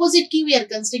this composite key we are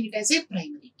considering it as a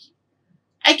primary key.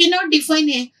 I cannot define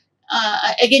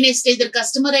against either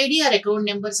customer ID or account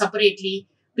number separately,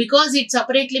 because it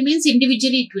separately means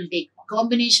individually it will take.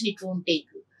 Combination it won't take.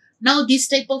 Now this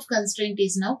type of constraint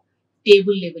is now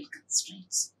table level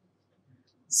constraints.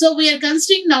 So we are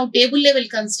considering now table level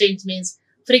constraints means,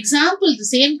 for example, the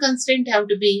same constraint have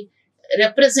to be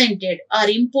represented or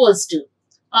imposed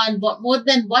on more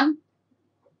than one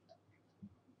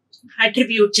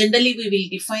attribute. Generally, we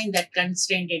will define that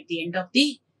constraint at the end of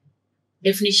the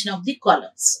definition of the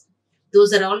columns.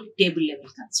 Those are all table level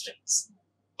constraints.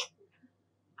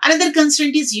 Another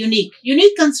constraint is unique.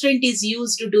 Unique constraint is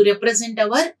used to represent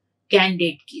our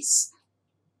candidate keys.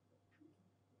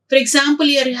 For example,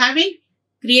 you are having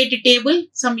create a table,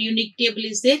 some unique table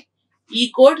is there,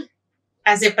 e-code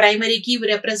as a primary key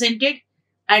represented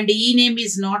and e-name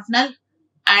is not null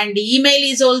and email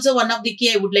is also one of the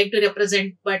key I would like to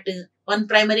represent, but one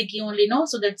primary key only no,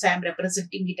 so that's I am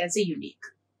representing it as a unique.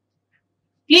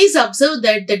 Please observe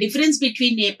that the difference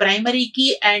between a primary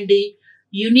key and a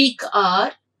unique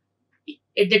are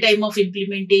at the time of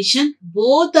implementation,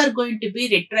 both are going to be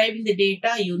retrieving the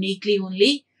data uniquely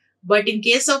only. But in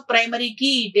case of primary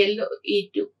key,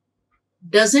 it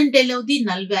doesn't allow the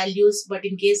null values. But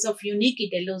in case of unique,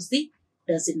 it allows the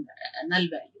null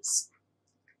values.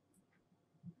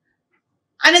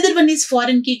 Another one is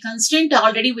foreign key constraint.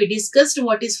 Already we discussed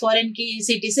what is foreign key.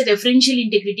 It is a referential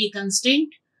integrity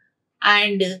constraint.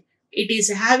 And it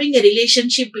is having a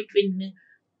relationship between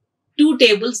two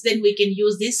tables. Then we can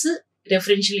use this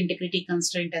referential integrity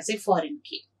constraint as a foreign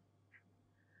key.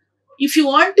 If you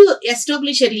want to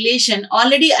establish a relation,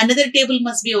 already another table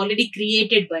must be already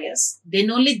created by us. Then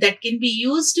only that can be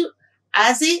used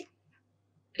as a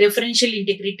referential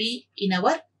integrity in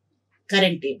our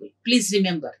current table. Please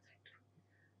remember that.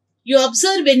 You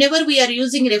observe whenever we are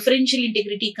using referential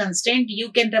integrity constraint,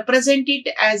 you can represent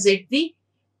it as at the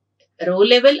row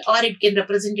level or it can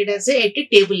represent it as at a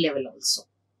table level also.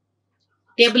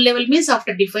 Table level means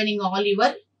after defining all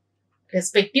your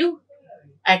respective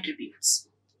attributes.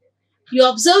 You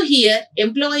observe here,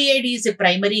 employee ID is a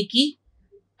primary key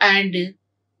and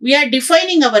we are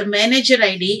defining our manager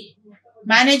ID.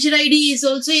 Manager ID is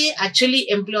also actually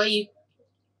employee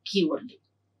key only.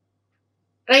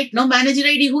 Right? Now manager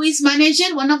ID, who is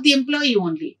manager? One of the employee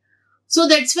only. So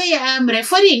that's why I am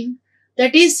referring,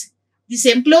 that is, this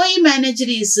employee manager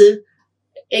is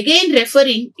again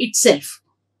referring itself.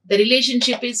 The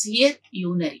relationship is here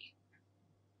unary.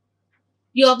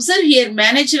 You observe here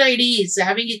manager ID is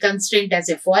having a constraint as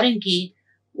a foreign key,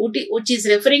 which is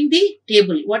referring the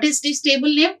table. What is this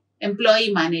table name?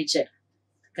 Employee manager.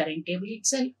 Current table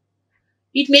itself.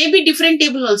 It may be different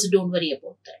table also, don't worry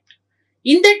about that.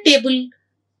 In that table,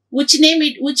 which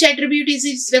attribute is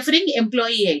it referring?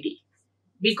 Employee ID.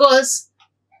 Because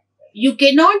you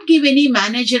cannot give any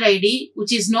manager ID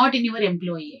which is not in your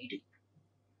employee ID.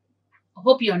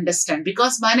 Hope you understand.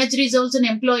 Because manager is also an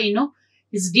employee, no?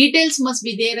 His details must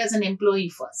be there as an employee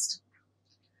first.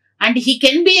 And he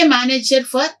can be a manager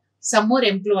for some more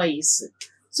employees.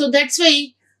 So that's why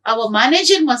our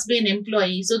manager must be an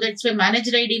employee. So that's why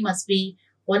manager ID must be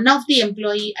one of the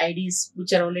employee IDs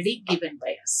which are already given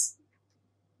by us.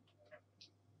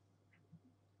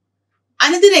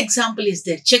 Another example is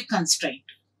there, check constraint.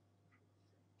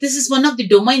 This is one of the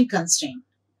domain constraint.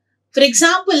 For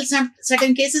example, some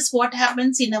certain cases, what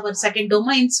happens in our certain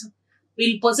domains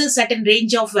will possess certain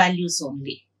range of values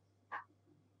only.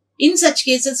 In such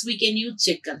cases, we can use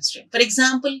check constraint. For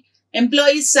example,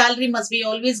 employee's salary must be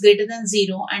always greater than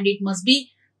 0 and it must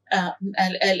be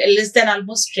less than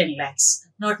almost 10 lakhs,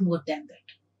 not more than that.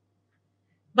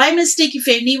 By mistake, if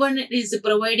anyone is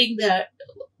providing the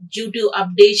due to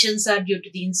updations or due to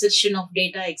the insertion of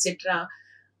data, etc.,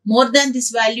 more than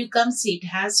this value comes, it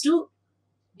has to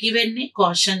give a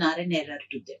caution or an error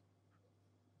to them.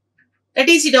 That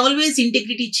is, it always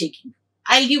integrity checking.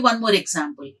 I'll give one more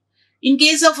example. In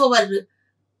case of our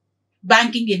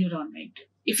banking environment,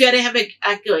 if you have an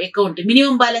account,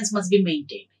 minimum balance must be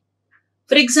maintained.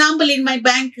 For example, in my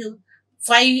bank,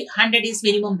 500 is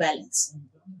minimum balance.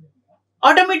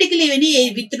 Automatically, when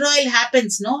any withdrawal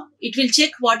happens, no, it will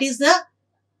check what is the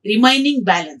remaining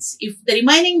balance. If the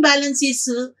remaining balance is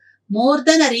more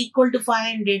than or equal to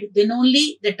 500, then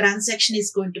only the transaction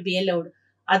is going to be allowed.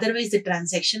 Otherwise, the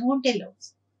transaction won't allow.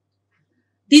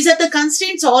 These are the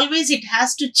constraints. Always it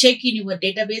has to check in your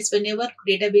database whenever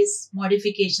database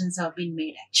modifications have been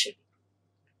made actually.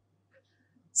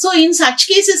 So in such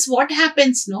cases, what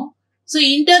happens, no? So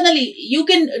internally, you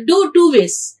can do two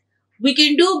ways. We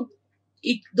can do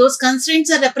it, those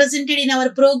constraints are represented in our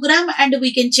program and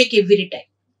we can check every time.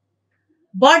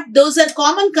 But those are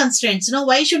common constraints. Now,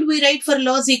 why should we write for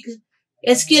logic?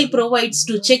 SQL provides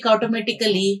to check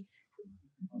automatically.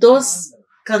 Those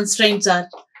constraints are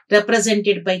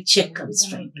represented by check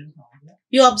constraint.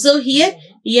 You observe here,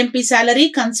 EMP salary,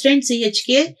 constraint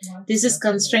CHK. This is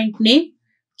constraint name.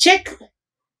 Check.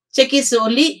 Check is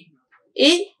only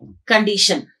a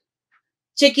condition.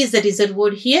 Check is the result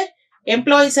word here.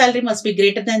 Employee salary must be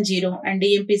greater than 0 and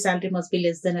EMP salary must be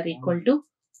less than or equal to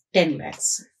 10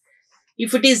 lakhs.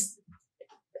 If it is,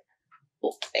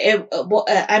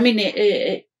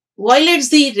 violates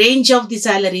the range of the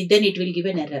salary, then it will give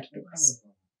an error to us.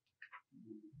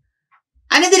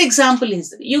 Another example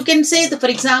is, you can say that, for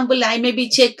example, I maybe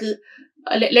check,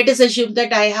 let us assume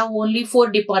that I have only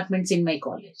 4 departments in my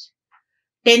college.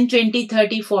 10, 20,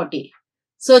 30, 40.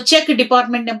 So check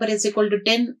department number is equal to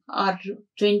 10 or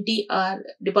 20 or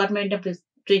department number is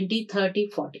 20,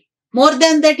 30, 40. More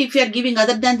than that, if you are giving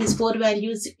other than these 4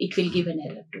 values, it will give an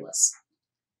error to us.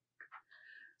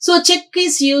 So check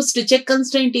is used, check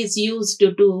constraint is used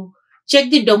to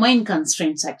check the domain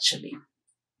constraints actually.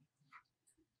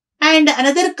 And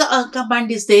another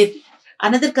command is there,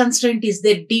 another constraint is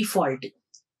there, default.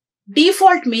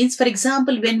 Default means, for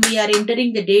example, when we are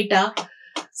entering the data,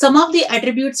 some of the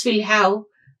attributes will have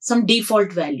some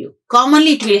default value.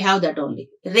 Commonly, it will have that only.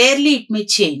 Rarely, it may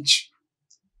change.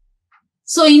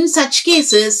 So, in such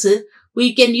cases,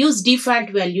 we can use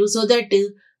default value so that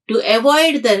to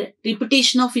avoid the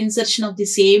repetition of insertion of the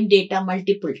same data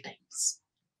multiple times.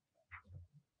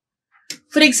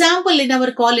 For example, in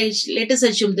our college, let us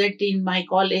assume that in my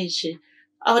college,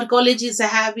 our college is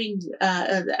having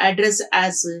address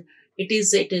as it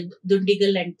is at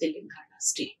Dundigal and Telangana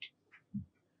state.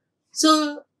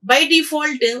 So, by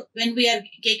default, when we are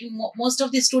taking, most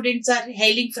of the students are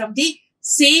hailing from the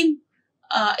same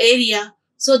area.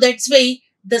 So, that's why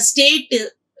the state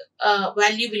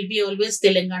value will be always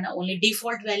Telangana. Only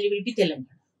default value will be Telangana.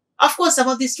 Of course, some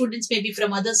of the students may be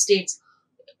from other states,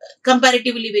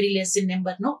 comparatively very less in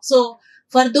number, no? So,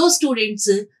 for those students,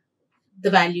 the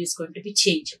value is going to be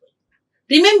changeable.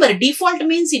 Remember, default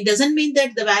means it doesn't mean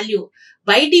that the value.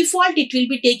 By default, it will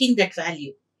be taking that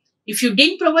value. If you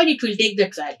didn't provide, it will take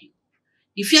that value.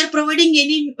 If you are providing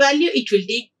any value, it will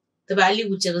take the value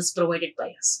whichever is provided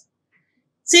by us.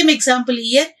 Same example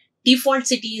here, default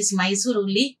city is Mysore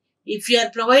only. If you are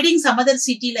providing some other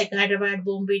city like Hyderabad,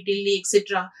 Bombay, Delhi,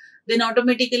 etc., then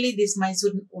automatically this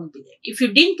Mysore won't be there. If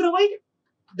you didn't provide,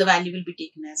 the value will be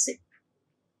taken as it.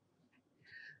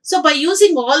 So by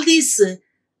using all these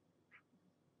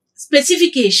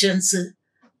specifications,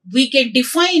 we can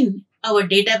define our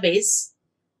database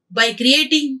by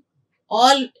creating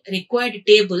all required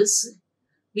tables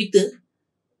with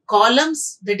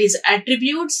columns, that is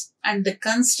attributes, and the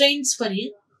constraints for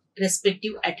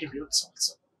respective attributes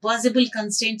also. Possible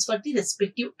constraints for the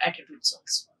respective attributes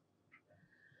also.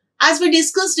 As we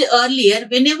discussed earlier,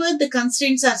 whenever the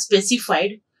constraints are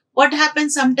specified, what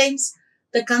happens sometimes?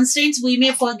 The constraints we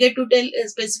may forget to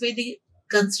specify the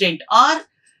constraint, or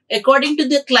according to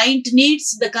the client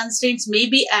needs, the constraints may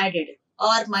be added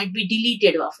or might be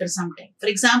deleted after some time. For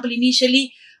example,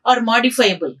 initially or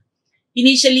modifiable.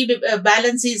 Initially,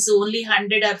 balance is only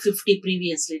 100 or 50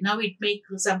 previously. Now it may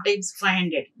sometimes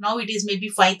 500. Now it is maybe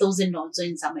 5,000 also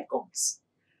in some accounts.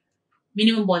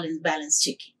 Minimum balance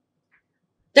checking.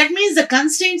 That means the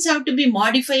constraints have to be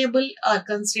modifiable, or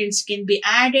constraints can be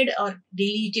added or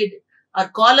deleted, or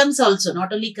columns also,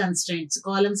 not only constraints.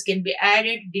 Columns can be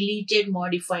added, deleted,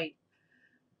 modified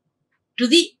to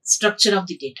the structure of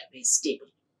the database table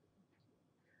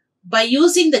by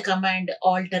using the command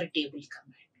alter table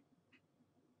command.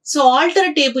 So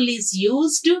alter table is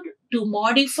used to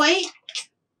modify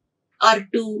or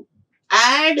to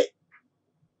add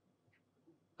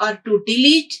or to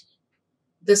delete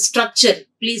the structure.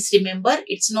 Please remember,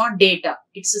 it's not data.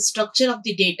 It's the structure of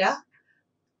the data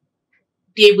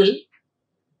table,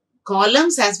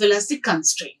 columns as well as the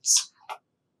constraints.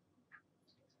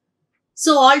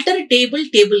 So alter table,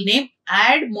 table name,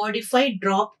 add, modify,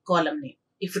 drop column name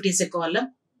if it is a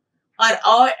column,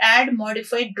 or add,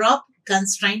 modify, drop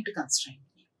constraint name.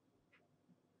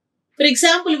 For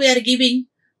example, we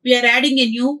are adding a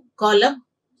new column.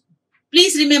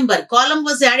 Please remember, column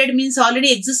was added means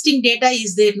already existing data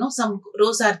is there, no? Some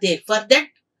rows are there. For that,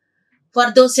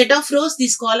 for those set of rows,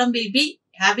 this column will be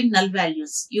having null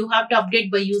values. You have to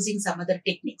update by using some other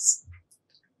techniques.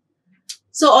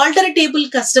 So alter table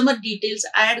customer details,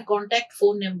 add contact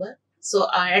phone number. So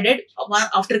I added one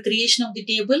after creation of the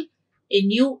table, a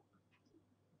new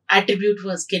attribute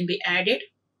can be added.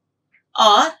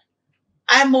 Or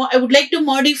I would like to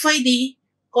modify the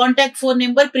contact phone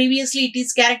number. Previously it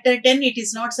is character 10. It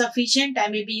is not sufficient. I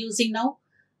may be using now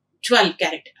 12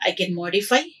 character. I can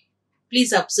modify.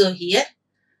 Please observe here.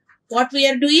 What we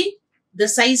are doing, the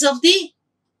size of the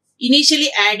initially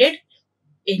added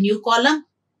a new column.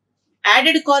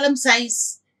 Added column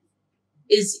size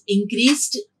is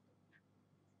increased.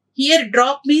 Here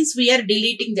drop means we are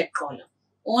deleting that column.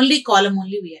 Only column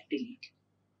only we are deleting.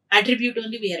 Attribute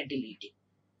only we are deleting.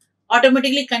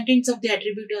 Automatically contents of the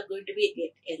attribute are going to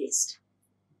be erased.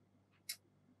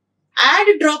 Add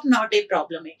drop not a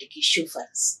problematic issue for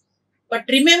us. But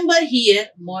remember here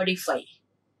modify.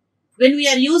 When we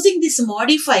are using this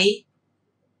modify,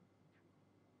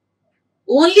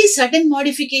 only certain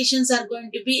modifications are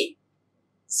going to be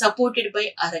supported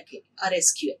by Oracle or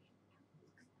SQL.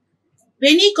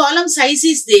 When a column size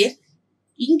is there,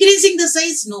 increasing the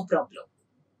size, no problem.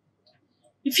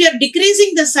 If you are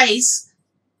decreasing the size,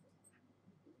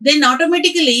 then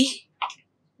automatically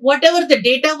whatever the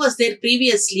data was there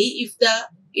previously, if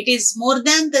it is more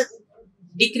than the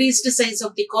decreased size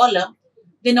of the column,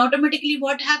 then automatically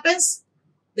what happens?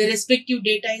 The respective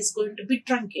data is going to be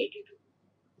truncated.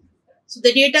 So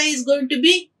the data is going to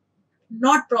be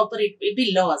not proper, it will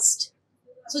be lost.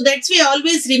 So that's why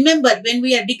always remember, when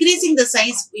we are decreasing the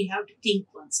size, we have to think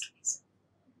once twice.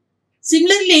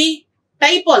 Similarly,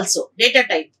 type also, data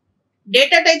type.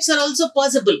 Data types are also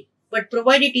possible, but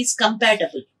provided it is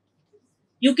compatible.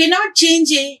 You cannot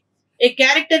change a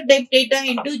character type data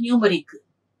into numeric.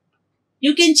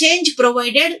 You can change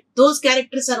provided those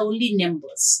characters are only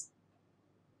numbers.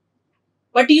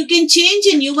 But you can change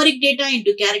a numeric data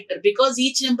into character because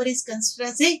each number is considered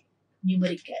as a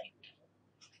numeric character.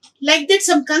 Like that,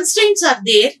 some constraints are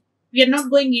there. We are not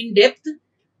going in depth,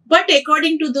 but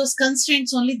according to those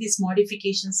constraints only these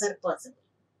modifications are possible.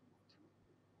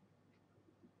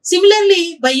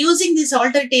 Similarly, by using this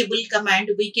alter table command,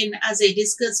 we can, as I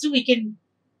discussed, we can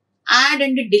add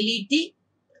and delete the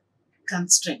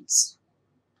constraints.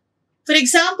 For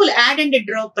example, add and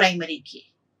drop primary key.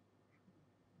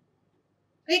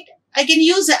 Right? I can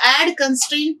use add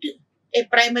constraint a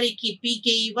primary key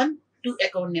PKE1 to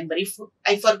account number. If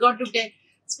I forgot to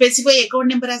specify account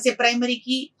number as a primary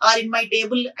key, or in my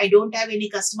table, I don't have any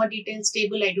customer details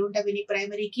table, I don't have any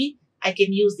primary key, I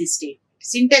can use this statement.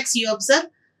 Syntax you observe,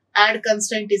 add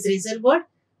constraint is reserved word.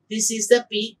 This is the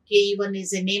PKE1 is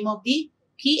the name of the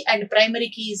key, and primary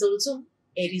key is also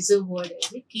a reserved word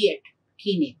as a key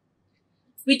name.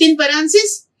 Within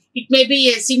parentheses, it may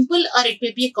be a simple or it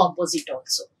may be a composite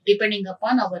also, depending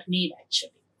upon our need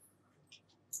actually.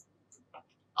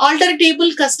 Alter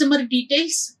table customer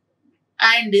details,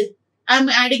 and I am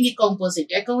adding a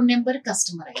composite account number,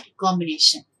 customer ID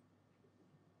combination.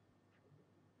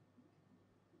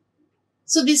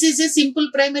 So this is a simple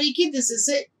primary key, this is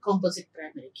a composite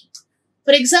primary key.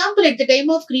 For example, at the time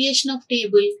of creation of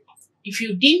table, if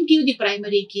you didn't give the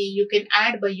primary key, you can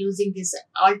add by using this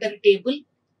alter table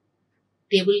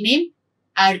name,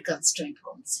 add constraint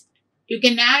concept. You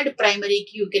can add primary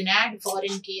key, you can add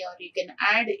foreign key, or you can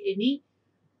add any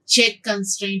check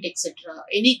constraint, etc.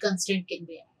 Any constraint can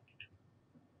be added.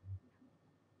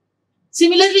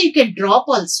 Similarly, you can drop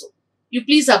also. You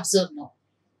please observe now.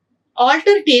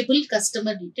 Alter table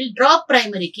customer detail, drop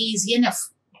primary key is enough.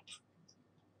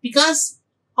 Because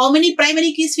how many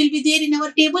primary keys will be there in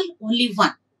our table? Only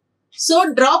one.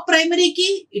 So drop primary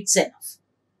key, it's enough.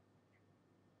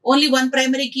 Only one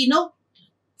primary key, no?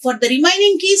 For the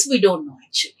remaining keys, we don't know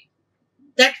actually.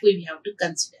 That we have to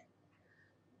consider.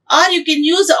 Or you can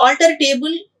use alter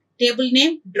table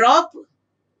name, drop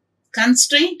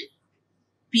constraint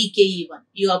PKE1.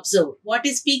 You observe. What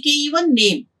is PKE1?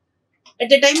 Name. At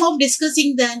the time of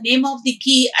discussing the name of the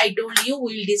key, I told you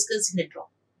we will discuss in the drop.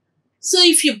 So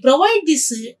if you provide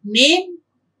this name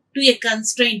to a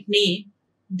constraint name,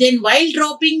 then while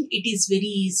dropping, it is very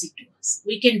easy to us.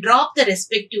 We can drop the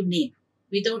respective name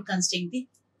without constraining the.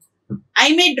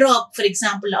 I may drop, for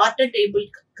example, alter table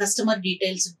customer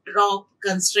details, drop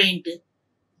constraint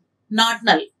not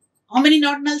null. How many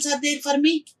not nulls are there for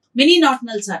me? Many not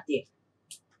nulls are there.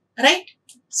 Right?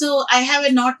 So I have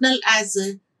a not null as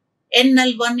n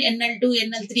null 1, n null 2,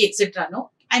 n null 3, etc. No,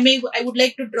 I would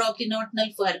like to drop the not null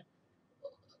for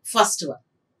first one.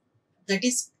 That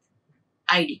is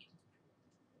ID.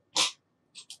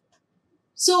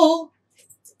 So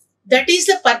that is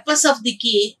the purpose of the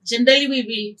key. Generally, we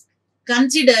will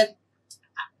consider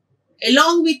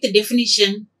along with the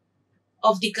definition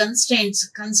of the constraints,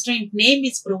 constraint name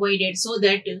is provided so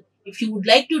that if you would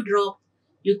like to drop,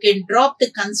 you can drop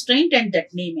the constraint and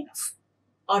that name enough.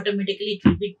 Automatically it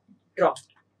will be dropped.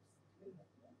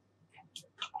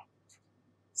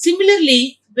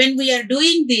 Similarly, when we are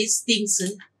doing these things,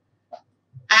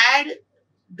 add,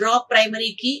 drop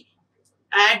primary key,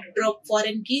 add, drop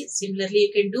foreign key.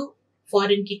 Similarly, you can do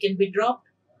foreign key can be dropped.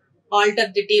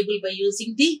 Alter the table by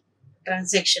using the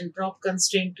transaction drop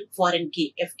constraint foreign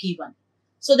key, F key 1.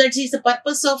 So that is the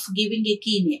purpose of giving a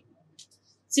key name.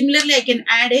 Similarly, I can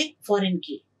add a foreign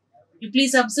key. You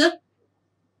please observe.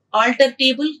 Alter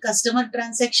table, customer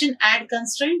transaction, add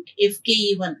constraint,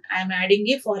 FKE1. I am adding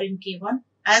a foreign key 1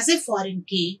 as a foreign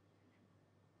key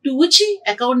to which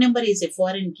account number is a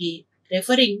foreign key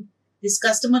referring this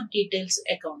customer details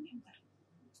account number.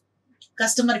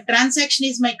 Customer transaction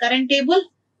is my current table,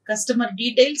 customer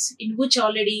details in which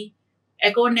already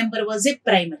account number was a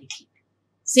primary key.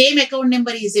 Same account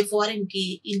number is a foreign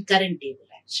key in current table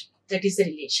actually. That is the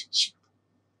relationship.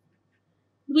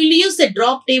 We'll use the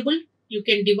drop table. You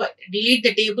can delete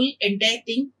the table, entire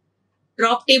thing.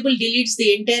 Drop table deletes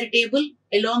the entire table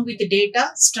along with the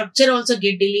data. Structure also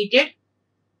get deleted.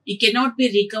 It cannot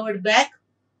be recovered back.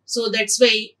 So that's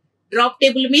why drop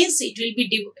table means it will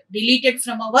be deleted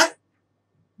from our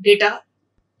data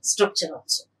structure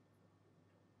also.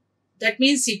 That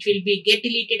means it will be get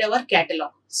deleted our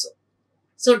catalog also.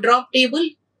 So drop table,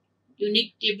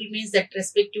 unique table means that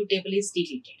respective table is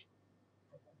deleted.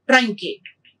 Truncate.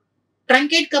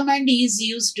 Truncate command is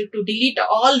used to delete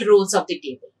all rows of the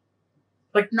table,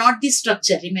 but not the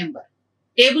structure, remember.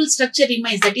 Table structure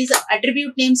remains, that is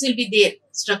attribute names will be there,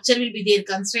 structure will be there,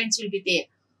 constraints will be there.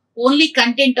 Only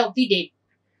content of the data.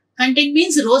 Content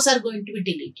means rows are going to be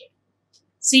deleted.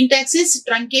 Syntax is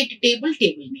truncate table,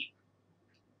 table name.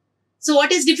 So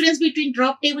what is difference between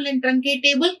drop table and truncate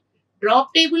table?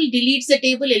 Drop table deletes the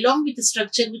table along with the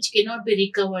structure which cannot be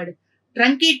recovered.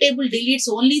 Truncate table deletes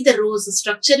only the rows, the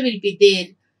structure will be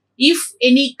there. If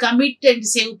any commit and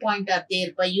save point are there,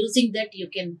 by using that you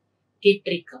can get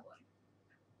recovered.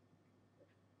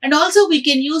 And also we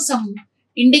can use some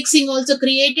indexing also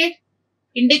created.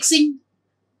 Indexing,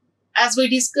 as we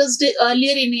discussed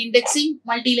earlier in indexing,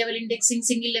 multi-level indexing,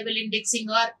 single level indexing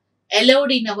are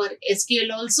allowed in our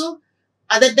SQL also.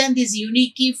 Other than this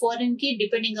unique key, foreign key,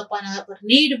 depending upon our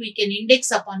need, we can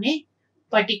index upon a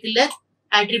particular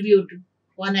attribute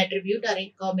one attribute or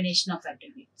a combination of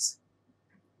attributes.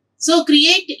 So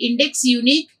create index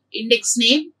unique index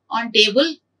name on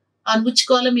table on which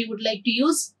column you would like to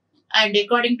use, and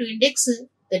according to index,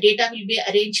 the data will be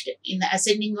arranged in the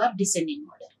ascending or descending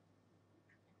order.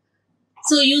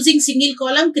 So using single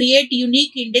column, create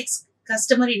unique index,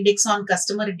 customer index on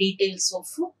customer details of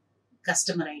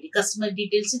customer ID. Customer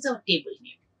details is our table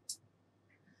name.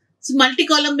 So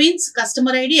multi-column means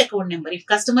customer ID, account number. If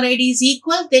customer ID is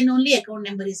equal, then only account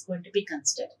number is going to be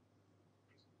considered.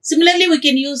 Similarly, we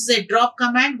can use the drop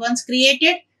command. Once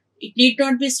created, it need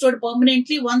not be stored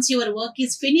permanently. Once your work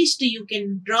is finished, you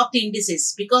can drop the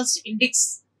indices because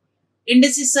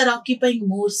indices are occupying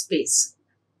more space.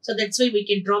 So that's why we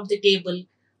can drop the table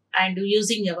and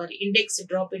using our index,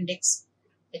 drop index,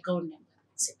 account number,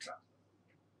 etc.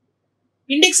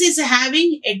 Index is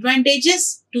having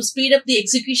advantages to speed up the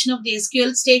execution of the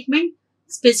SQL statement,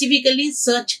 specifically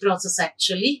search process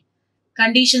actually.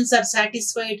 Conditions are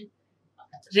satisfied,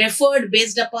 referred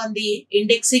based upon the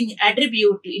indexing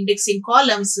attribute, indexing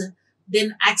columns,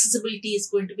 then accessibility is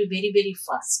going to be very, very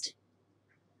fast.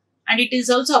 And it is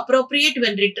also appropriate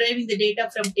when retrieving the data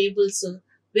from tables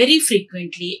very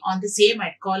frequently on the same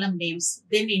column names,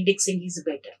 then indexing is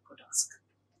better, could ask.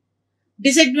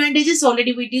 Disadvantages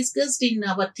already we discussed in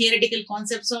our theoretical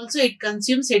concepts also. It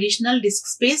consumes additional disk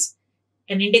space.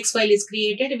 An index file is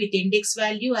created with index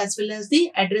value as well as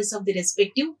the address of the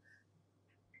respective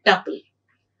tuple.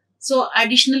 So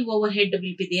additional overhead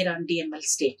will be there on DML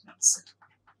statements.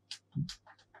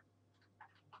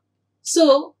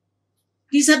 So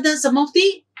these are some of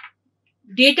the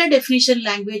data definition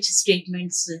language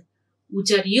statements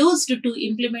which are used to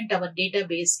implement our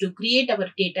database, to create our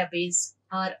database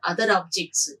or other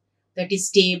objects, that is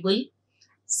table,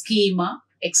 schema,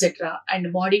 etc.,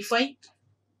 and modify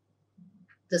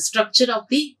the structure of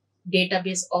the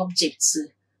database objects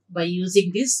by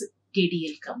using these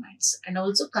DDL commands. And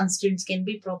also constraints can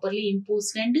be properly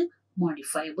imposed and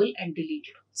modifiable and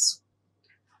deleted also.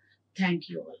 Thank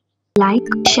you all. Like,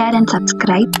 share and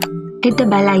subscribe. Hit the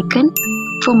bell icon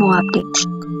for more updates.